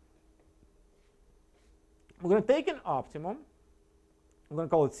perturbation. We're going to take an optimum. I'm going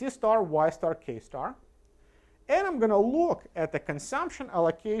to call it C star, Y star, K star. And I'm going to look at the consumption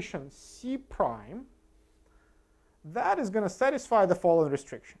allocation C prime that is going to satisfy the following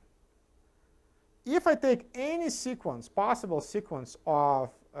restriction. If I take any sequence, possible sequence of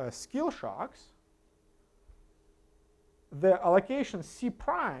skill shocks, the allocation C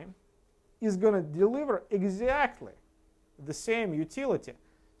prime is going to deliver exactly the same utility,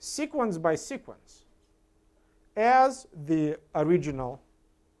 sequence by sequence, as the original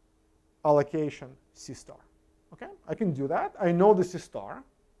allocation C star. Okay, I can do that. I know the C star,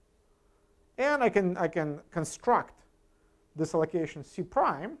 and I can construct this allocation C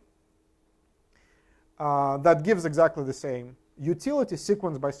prime that gives exactly the same utility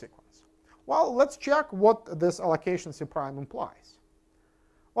sequence by sequence. Well, let's check what this allocation C prime implies.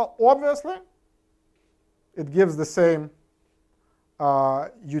 Well, obviously, it gives the same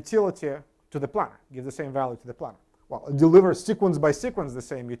utility to the planner, gives the same value to the planner. Well, it delivers sequence by sequence the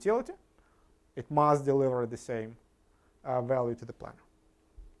same utility. It must deliver the same value to the planner.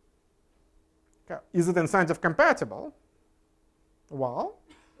 Okay. Is it incentive compatible? Well,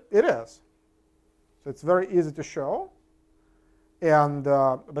 it is. So it's very easy to show. And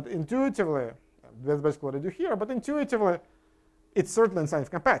but intuitively, that's basically what I do here. But intuitively, it's certainly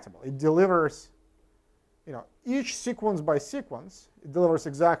incentive compatible. It delivers, each sequence by sequence, it delivers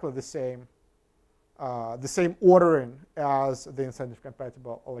exactly the same ordering as the incentive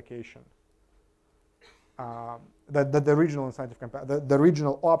compatible allocation. The original incentive the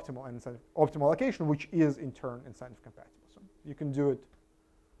original optimal optimal allocation, which is in turn incentive compatible. So you can do it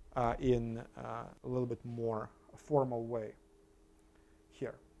in a little bit more formal way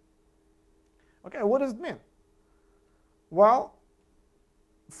here. Okay, what does it mean? Well,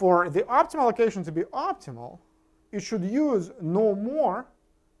 for the optimal allocation to be optimal, it should use no more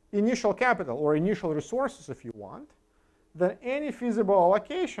initial capital or initial resources, if you want, than any feasible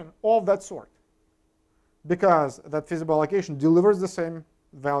allocation of that sort, because that feasible allocation delivers the same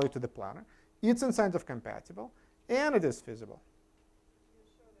value to the planner, it's incentive compatible, and it is feasible.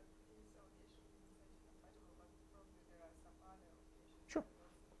 Sure.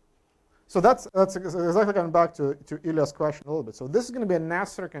 So that's exactly coming back to Ilya's question a little bit. So this is going to be a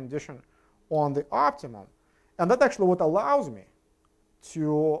necessary condition on the optimum, and that's actually what allows me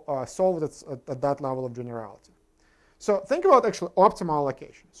to solve it at that level of generality. So think about actually optimal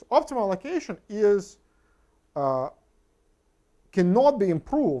allocation. So optimal allocation is cannot be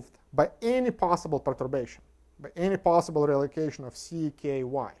improved by any possible perturbation, by any possible reallocation of C, K,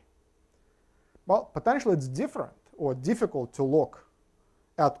 Y. Well, potentially it's different or difficult to look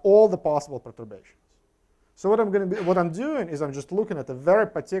at all the possible perturbations. So what I'm doing is I'm just looking at a very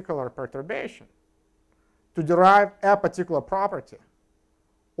particular perturbation to derive a particular property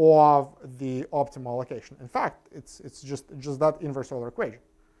of the optimal allocation. In fact, it's just that inverse Euler equation.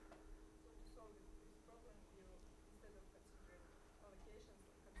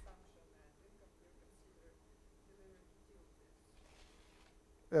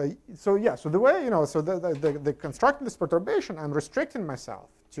 So the way, so the constructing this perturbation, I'm restricting myself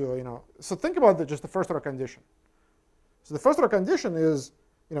to, so think about just the first order condition. So the first order condition is,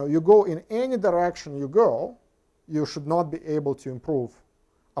 you go in any direction you go, you should not be able to improve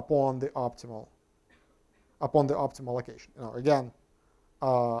upon the optimal allocation. Again,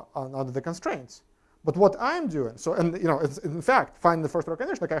 under the constraints. But what I'm doing, it's in fact find the first order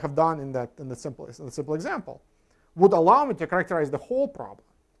condition, like I have done in the simple example, would allow me to characterize the whole problem,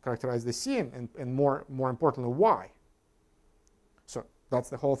 characterize the C, and more importantly, Y. So that's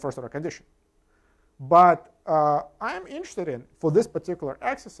the whole first order condition. But I'm interested in, for this particular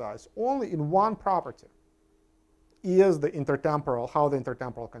exercise, only in one property, is the intertemporal, how the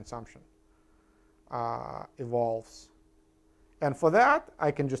intertemporal consumption evolves. And for that, I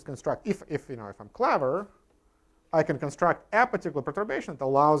can just construct, if I'm clever, I can construct a particular perturbation that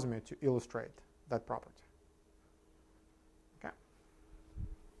allows me to illustrate that property. Okay.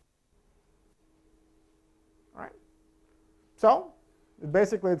 All right. So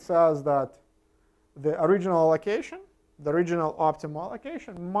basically it says that the original allocation, the original optimal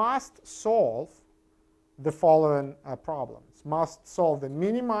allocation, must solve the following problems. Must solve the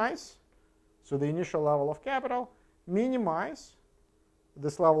minimize, so the initial level of capital, minimize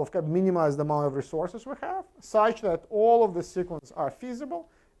this level of capital, minimize the amount of resources we have, such that all of the sequences are feasible,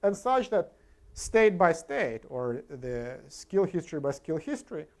 and such that state by state, or the skill history by skill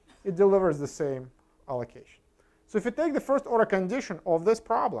history, it delivers the same allocation. So if you take the first order condition of this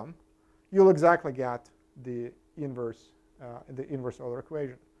problem, you'll exactly get the inverse Euler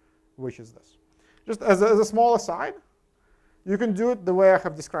equation, which is this. Just as a small aside, you can do it the way I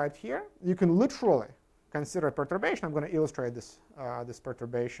have described here. You can literally consider a perturbation. I'm going to illustrate this, this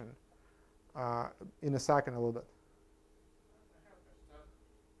perturbation in a second a little bit.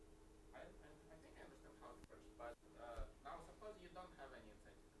 I think I understand how it works, but now suppose you don't have any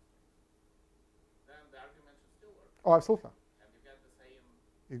incentive constraint. Then the argument should still work. Oh, absolutely. And you get the same.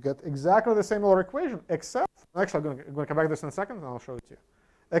 You get exactly the same Euler equation, except, actually I'm going to come back to this in a second and I'll show it to you.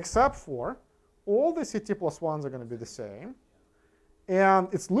 Except for all the CT plus 1s are going to be the same. And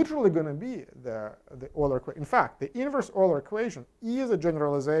it's literally going to be the Euler equation. In fact, the inverse Euler equation is a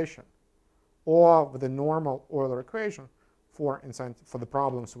generalization of the normal Euler equation for the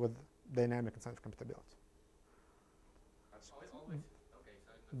problems with dynamic incentive compatibility.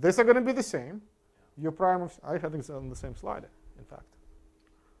 These are going to be the same. U prime of, I think it's on the same slide, in fact.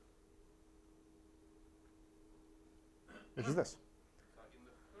 Which is this. So in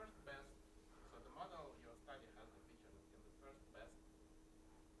the first best, so the model your study has a feature that in the first best,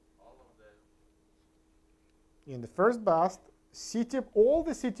 all of the. In the first best, all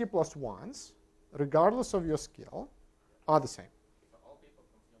the CT plus 1s, regardless of your skill, are the same. So all people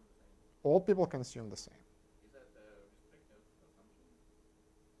consume the same. All people consume the same. Is that a restrictive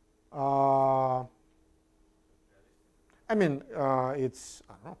assumption? I mean, it's,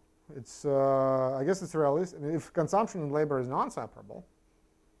 I don't know. It's, I guess it's realistic. I mean, if consumption and labor is non-separable,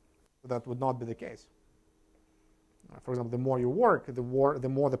 that would not be the case. For example, the more you work, the more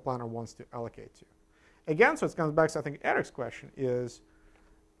the planner wants to allocate to you. Again, so it comes back to, I think, Eric's question is,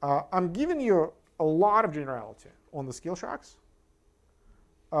 I'm giving you a lot of generality on the skill shocks.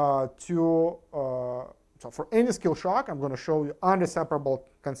 So for any skill shock, I'm going to show you under separable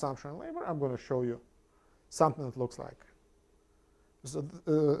consumption and labor. I'm going to show you something that looks like. So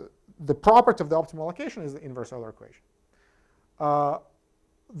the property of the optimal allocation is the inverse Euler equation.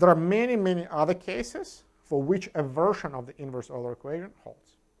 There are many, many other cases for which a version of the inverse Euler equation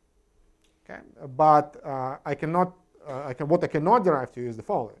holds. Okay, but what I cannot derive to you is the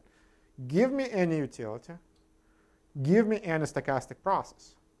following: give me any utility, give me any stochastic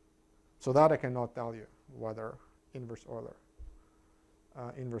process, so that I cannot tell you whether inverse Euler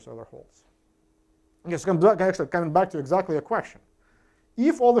holds. Okay, so actually coming back to exactly your question.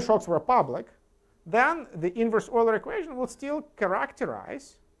 If all the shocks were public, then the inverse Euler equation would still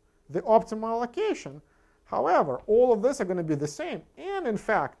characterize the optimal allocation. However, all of this are going to be the same. And in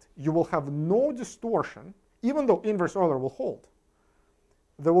fact, you will have no distortion, even though inverse Euler will hold.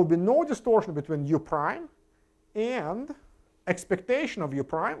 There will be no distortion between U prime and expectation of U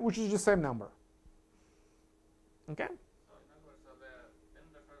prime, which is the same number. Okay? So in other words, so the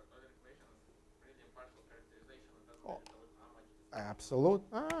inverse Euler equation is really a partial characterization. It doesn't really tell us how much it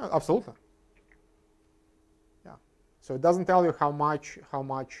is. Absolutely. Yeah. So it doesn't tell you how much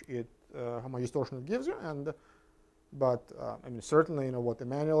distortion it gives you, but I mean, certainly, what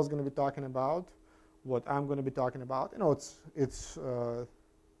Emmanuel is going to be talking about, what I'm going to be talking about, it's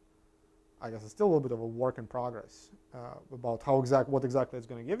I guess it's still a little bit of a work in progress about what exactly it's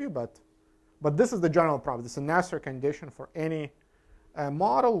going to give you, but this is the general problem. This is a necessary condition for any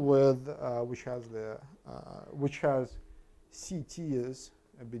model with which has CT is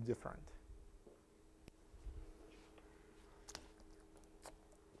a bit different.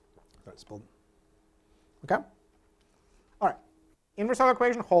 Okay? All right. Inverse Euler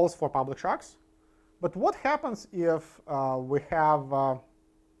equation holds for public shocks. But what happens if we have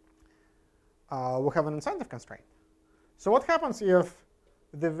an incentive constraint? So what happens if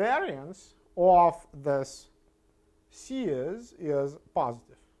the variance of this C is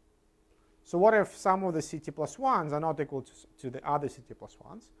positive? So what if some of the CT plus 1s are not equal to the other CT plus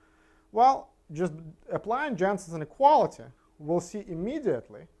 1s? Well, just applying Jensen's inequality, we'll see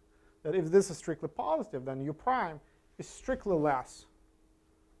immediately that if this is strictly positive, then U prime is strictly less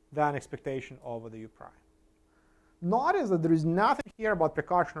than expectation over the U prime. Notice that there is nothing here about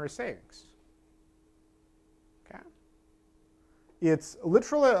precautionary savings. Okay? It's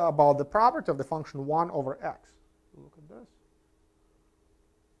literally about the property of the function 1 over x. Look at this.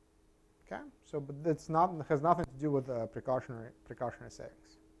 Okay? So, but it has nothing to do with precautionary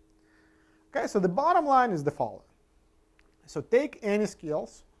savings. Okay, so the bottom line is the following. So take any skill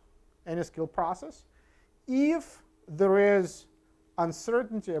process. If there is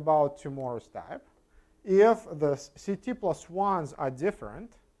uncertainty about tomorrow's type, if the CT plus 1s are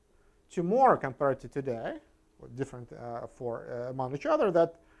different tomorrow compared to today, or different among each other,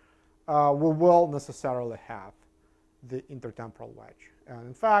 that we will necessarily have the intertemporal wedge. And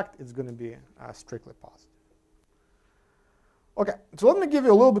in fact, it's going to be strictly positive. Okay, so let me give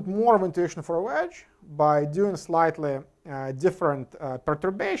you a little bit more of intuition for a wedge by doing slightly different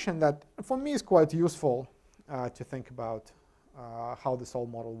perturbation that for me is quite useful to think about how this whole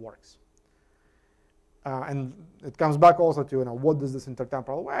model works. And it comes back also to what does this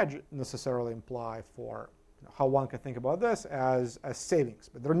intertemporal wedge necessarily imply for how one can think about this as savings.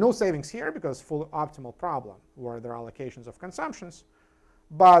 But there are no savings here because it's a fully optimal problem where there are allocations of consumptions.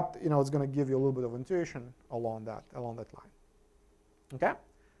 But it's going to give you a little bit of intuition along that line. Okay?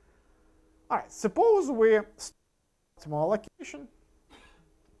 All right, suppose we start optimal allocation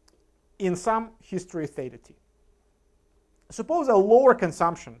in some history theta t. Suppose I lower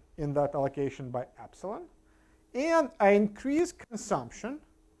consumption in that allocation by epsilon, and I increase consumption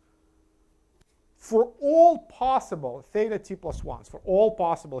for all possible theta t plus 1s, for all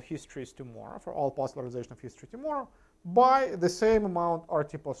possible histories tomorrow, for all possible realization of history tomorrow, by the same amount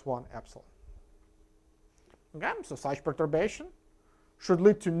RT plus 1 epsilon. Okay, so such perturbation should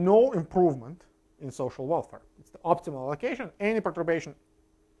lead to no improvement in social welfare. It's the optimal allocation. Any perturbation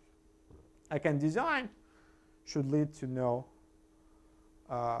I can design should lead to no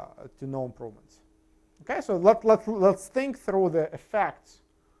improvements. Okay, so let's think through the effects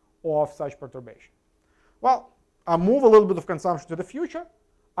of such perturbation. Well, I move a little bit of consumption to the future.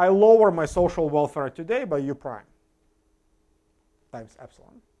 I lower my social welfare today by U prime times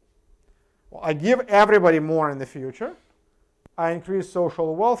epsilon. Well, I give everybody more in the future. I increase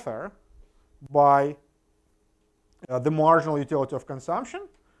social welfare by the marginal utility of consumption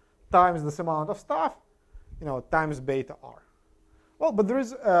times this amount of stuff, times beta r. Well, but there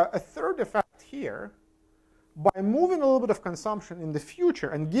is a third effect here. By moving a little bit of consumption in the future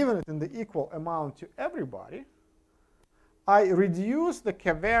and giving it in the equal amount to everybody, I reduce the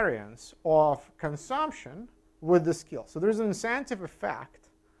covariance of consumption with the skill. So there's an incentive effect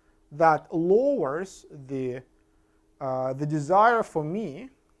that lowers the desire for me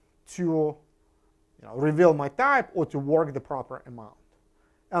to reveal my type or to work the proper amount.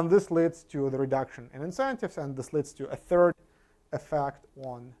 And this leads to the reduction in incentives, and this leads to a third effect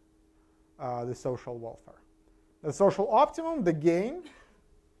on the social welfare. The social optimum, the gain,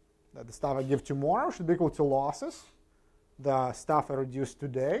 that the stuff I give tomorrow should be equal to losses, the stuff I reduce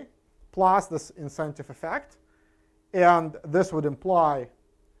today, plus this incentive effect. And this would imply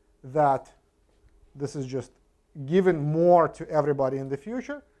that this is just given more to everybody in the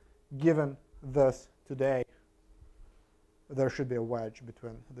future. Given this today, there should be a wedge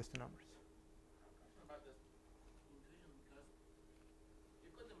between these two numbers. About this intuition, because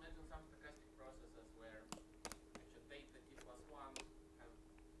you could imagine some stochastic processes where actually theta t plus 1 have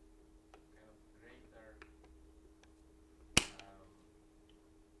kind of greater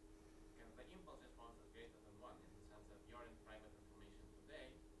the impulse response is greater than 1 in the sense that your private information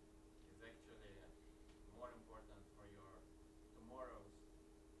today is actually more important for your tomorrow's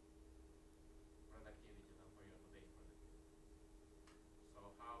productivity than for your today's productivity. So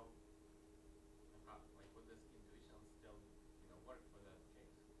how would this intuition still work for that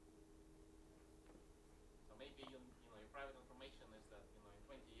case? So maybe your private information is that in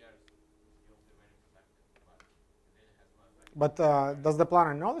 20 years you'll be very productive, but it really has no effect. But does the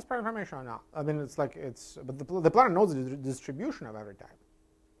planner know this private information or not? I mean, but the planner knows the distribution of every type.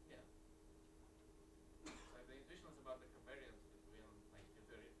 Yeah. So the intuition is about the covariance between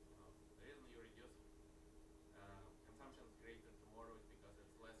the reason you reduce consumption is greater tomorrow is because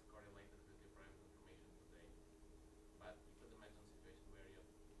it's less correlated with your private information today. But you could imagine a situation where your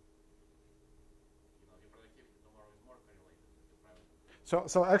productivity tomorrow is more correlated with your private information.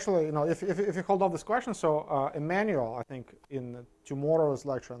 So actually, if you hold off this question, so Emmanuel, I think, in tomorrow's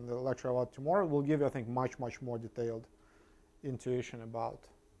lecture, and the lecture about tomorrow, will give you, I think, much more detailed intuition about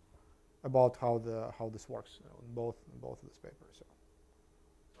how this works in both of these papers. So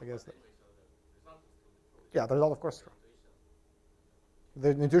I guess that. Yeah, the result, of course, is true.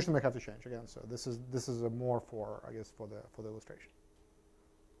 The intuition may have to change again. So this is a more for, I guess, for the illustration.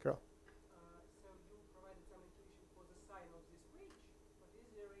 Cool. So you provided some intuition for the sign of this wedge, but is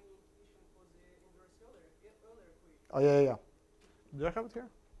there any intuition for the inverse Euler equation? Oh yeah. Do I have it here?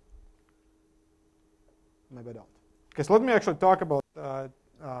 Maybe I don't. Okay, so let me actually talk about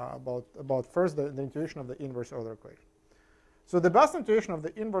first the intuition of the inverse Euler equation. So the best intuition of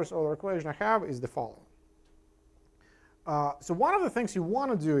the inverse Euler equation I have is the following. So one of the things you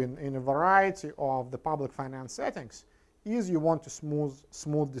want to do in a variety of the public finance settings is you want to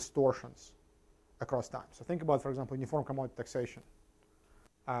smooth distortions across time. So think about, for example, uniform commodity taxation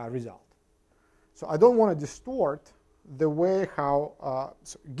result. So I don't want to distort the way how,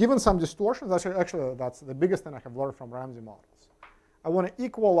 so given some distortions, actually that's the biggest thing I have learned from Ramsey models. I want to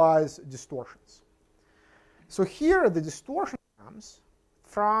equalize distortions. So here the distortion stems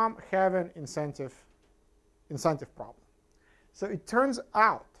from having incentive problem. So it turns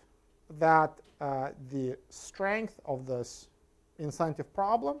out that the strength of this incentive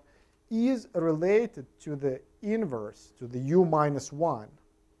problem is related to the inverse, to the u minus 1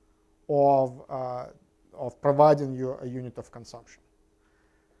 of providing you a unit of consumption.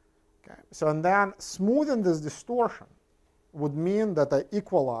 Okay. So and then smoothing this distortion would mean that I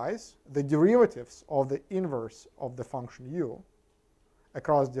equalize the derivatives of the inverse of the function u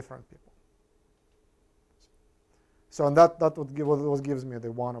across different people. So and that would give what gives me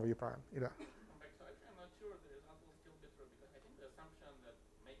the 1 over u prime. Yeah. So I'm not sure the result will still be true, because I think the assumption that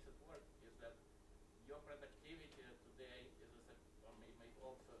makes it work is that your productivity today is or may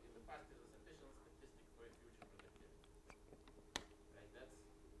also in the past is a sufficient statistic for your future productivity. Right?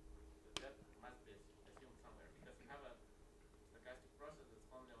 That must be assumed somewhere, because you have a stochastic process that's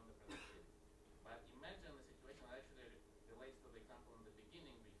only on the productivity. But imagine a situation that actually relates to the example in the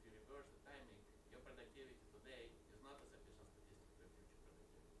beginning, where if you reverse the timing, your productivity today is not a sufficient statistic for your future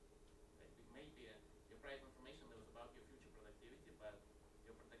productivity. Right? It may be your prior information that was about your future productivity, but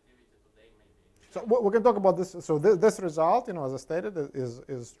your productivity today may be. So we can talk about this. So this result, as I stated,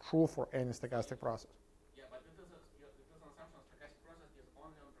 is true for any stochastic process. Yeah, but it is an assumption stochastic process is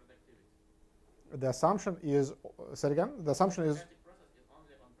only on productivity. The assumption is, say it again, the assumption is Stochastic process is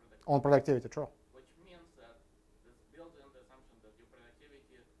only on productivity. on productivity, true. Which means that this builds in the assumption that your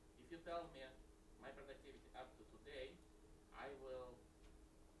productivity, if you tell me my productivity up to today, I will,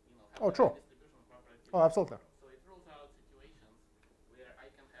 have true. a distribution of my productivity. Oh, absolutely. So it rules out situations where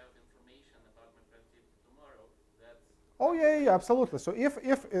I can have information about my productivity tomorrow that's. Oh yeah, absolutely. So if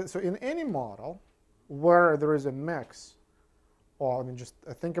so in any model where there is a mix, or just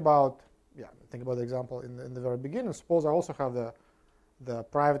think about the example in the very beginning. Suppose I also have the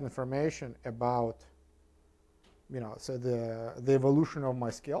private information about so the evolution of my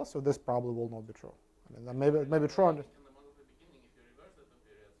skills. So this probably will not be true. That maybe true. In the model at the beginning, if you reverse the two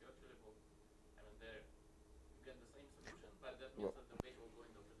periods, you actually will, there you get the same solution, but that means that the weight will go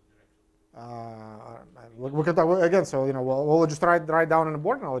in the opposite direction. We can talk again. So we'll just write down on the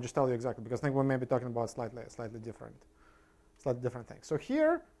board, and I'll just tell you exactly, because I think we may be talking about slightly different things. So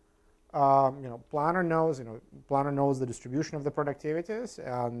here, planner knows the distribution of the productivities,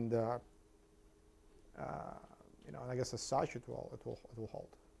 and and I guess as such it will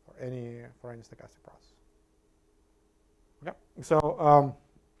hold for any stochastic process. Okay. So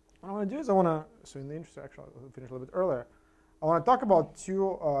what I want to do is so in the interest, actually I'll finish a little bit earlier. I want to talk about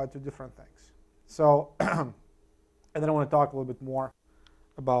two different things. So and then I want to talk a little bit more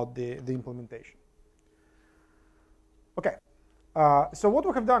about the implementation. Okay. So what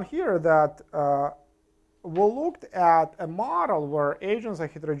we have done here that we looked at a model where agents are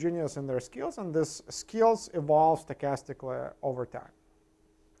heterogeneous in their skills, and this skills evolve stochastically over time.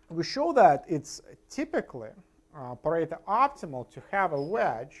 We show that it's typically Pareto optimal to have a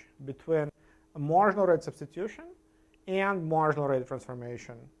wedge between a marginal rate substitution and marginal rate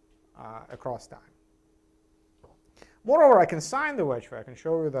transformation across time. Moreover, I can sign the wedge. I can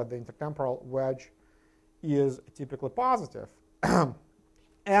show you that the intertemporal wedge is typically positive.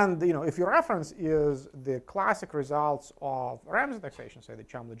 And if your reference is the classic results of Ramsey taxation, say the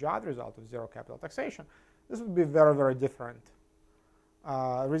Chomley-Judd result of zero capital taxation, this would be very, very different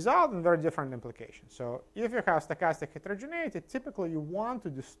result and very different implication. So if you have stochastic heterogeneity, typically you want to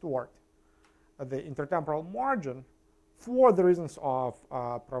distort the intertemporal margin for the reasons of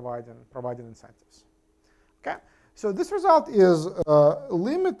providing incentives. Okay. So this result is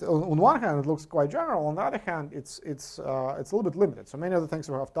limited. On one hand, it looks quite general. On the other hand, it's a little bit limited. So many of the things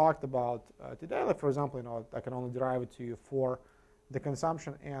we have talked about today, like for example, I can only derive it to you for the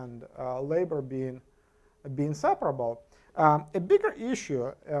consumption and labor being separable. A bigger issue,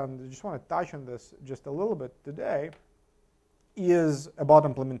 and I just want to touch on this just a little bit today, is about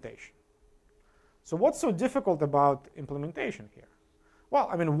implementation. So what's so difficult about implementation here? Well,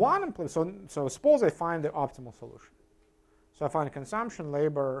 so suppose I find the optimal solution. So I find consumption,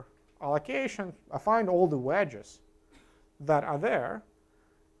 labor, allocation. I find all the wedges that are there,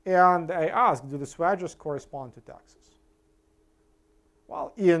 and I ask, do these wedges correspond to taxes?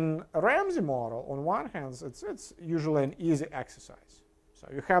 Well, in a Ramsey model, on one hand, it's usually an easy exercise. So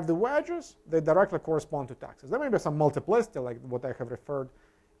you have the wedges, they directly correspond to taxes. There may be some multiplicity, like what I have referred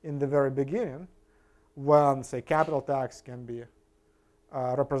in the very beginning, when, say, capital tax can be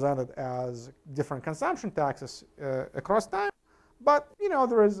represented as different consumption taxes across time, but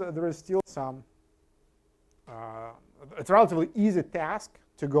there is still some. It's a relatively easy task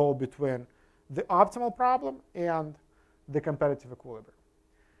to go between the optimal problem and the competitive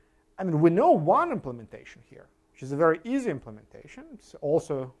equilibrium. We know one implementation here, which is a very easy implementation. It's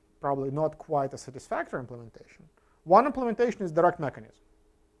also probably not quite a satisfactory implementation. One implementation is direct mechanism.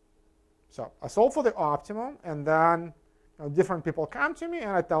 So I solve for the optimum, and then different people come to me, and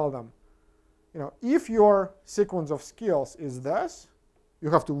I tell them, if your sequence of skills is this,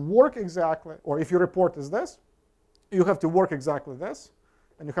 you have to work exactly, or if your report is this, you have to work exactly this,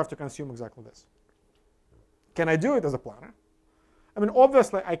 and you have to consume exactly this. Can I do it as a planner? I mean,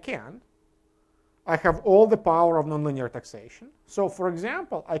 obviously I can. I have all the power of nonlinear taxation. So for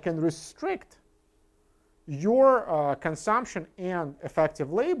example, I can restrict your consumption and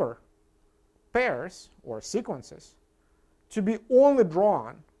effective labor pairs or sequences to be only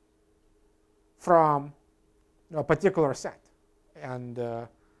drawn from a particular set. And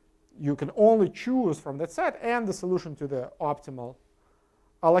you can only choose from that set, and the solution to the optimal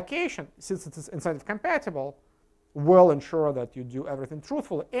allocation, since it is incentive compatible, will ensure that you do everything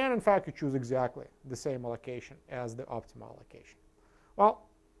truthfully, and in fact you choose exactly the same allocation as the optimal allocation. Well,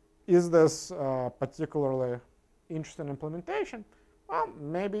 is this particularly interesting implementation? Well,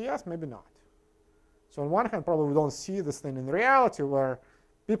 maybe yes, maybe not. So on one hand, probably we don't see this thing in reality, where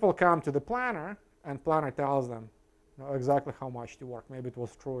people come to the planner and planner tells them exactly how much to work. Maybe it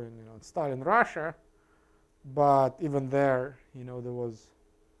was true in Stalin Russia, but even there, there was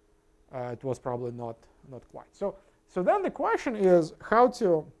it was probably not quite. So then the question is how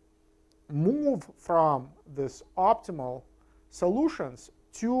to move from this optimal solutions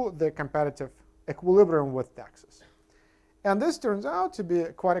to the competitive equilibrium with taxes. And this turns out to be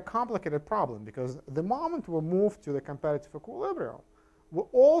quite a complicated problem, because the moment we move to the competitive equilibrium,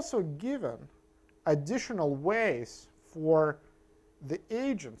 we're also given additional ways for the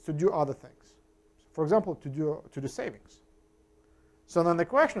agents to do other things. For example, to do savings. So then the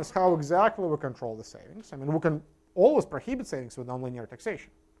question is how exactly we control the savings. I mean, we can always prohibit savings with nonlinear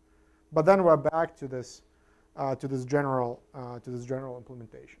taxation, but then we're back to this general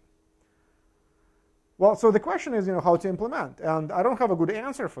implementation. Well, so the question is, how to implement, and I don't have a good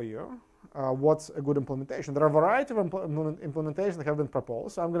answer for you. What's a good implementation? There are a variety of implementations that have been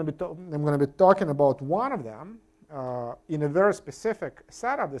proposed. So I'm going to be talking about one of them in a very specific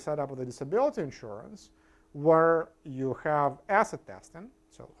setup, the setup of the disability insurance, where you have asset testing.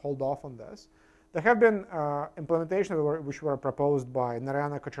 So hold off on this. There have been implementations which were proposed by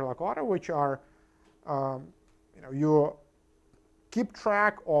Narayana Kocherlakota, which are, you keep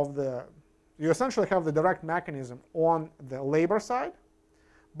track of you essentially have the direct mechanism on the labor side,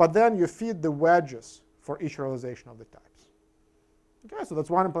 but then you feed the wedges for each realization of the types. Okay, so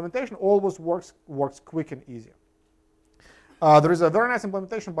that's one implementation. Always works quick and easy. There is a very nice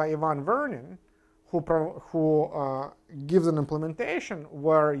implementation by Ivan Vernin, who gives an implementation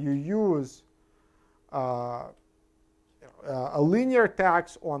where you use a linear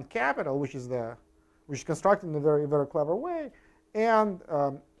tax on capital, which is constructed in a very, very clever way, and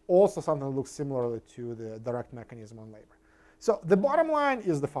also something that looks similarly to the direct mechanism on labor. So the bottom line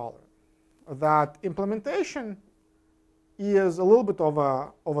is the following, that implementation is a little bit of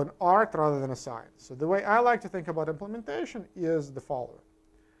an art rather than a science. So the way I like to think about implementation is the following.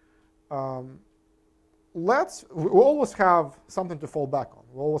 We always have something to fall back on.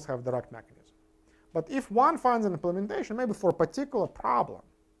 We always have direct mechanism. But if one finds an implementation, maybe for a particular problem,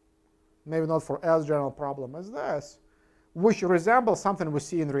 maybe not for as general problem as this, which resembles something we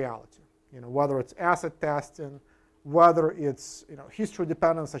see in reality, whether it's asset testing, whether it's history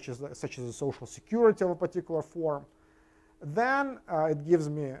dependence, such as the social security of a particular form, then it gives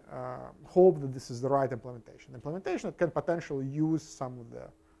me hope that this is the right implementation. Implementation that can potentially use some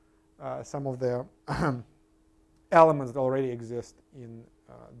of the elements that already exist in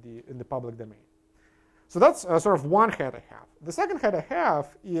the public domain. So that's sort of one head I have. The second head I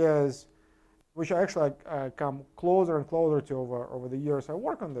have is, which I actually come closer and closer to over the years I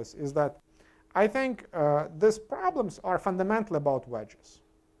work on this, is that I think these problems are fundamentally about wedges.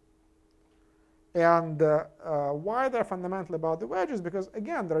 And why they're fundamentally about the wedges? Because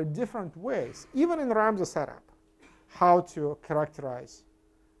again, there are different ways, even in Ramsey setup, how to characterize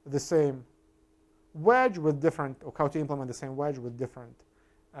the same wedge with different, or how to implement the same wedge with different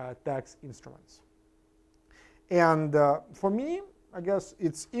tax instruments. And for me, I guess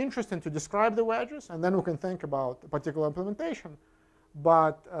it's interesting to describe the wedges, and then we can think about a particular implementation.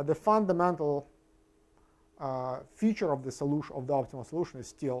 But the fundamental feature of the solution, of the optimal solution, is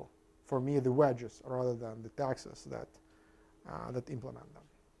still, for me, the wedges rather than the taxes that implement them.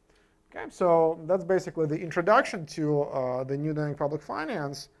 Okay, so that's basically the introduction to the new dynamic public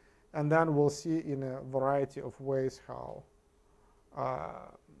finance, and then we'll see in a variety of ways how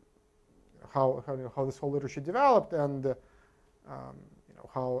this whole literature developed, and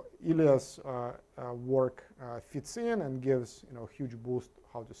how Ilya's work fits in and gives huge boost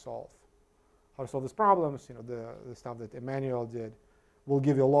how to solve these problems. The stuff that Emmanuel did will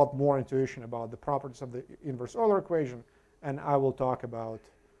give you a lot more intuition about the properties of the inverse Euler equation, and I will talk about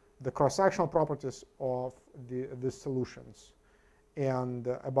the cross-sectional properties of the solutions and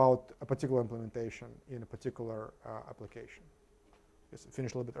about a particular implementation in a particular application. Just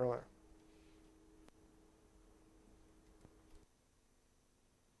finished a little bit earlier.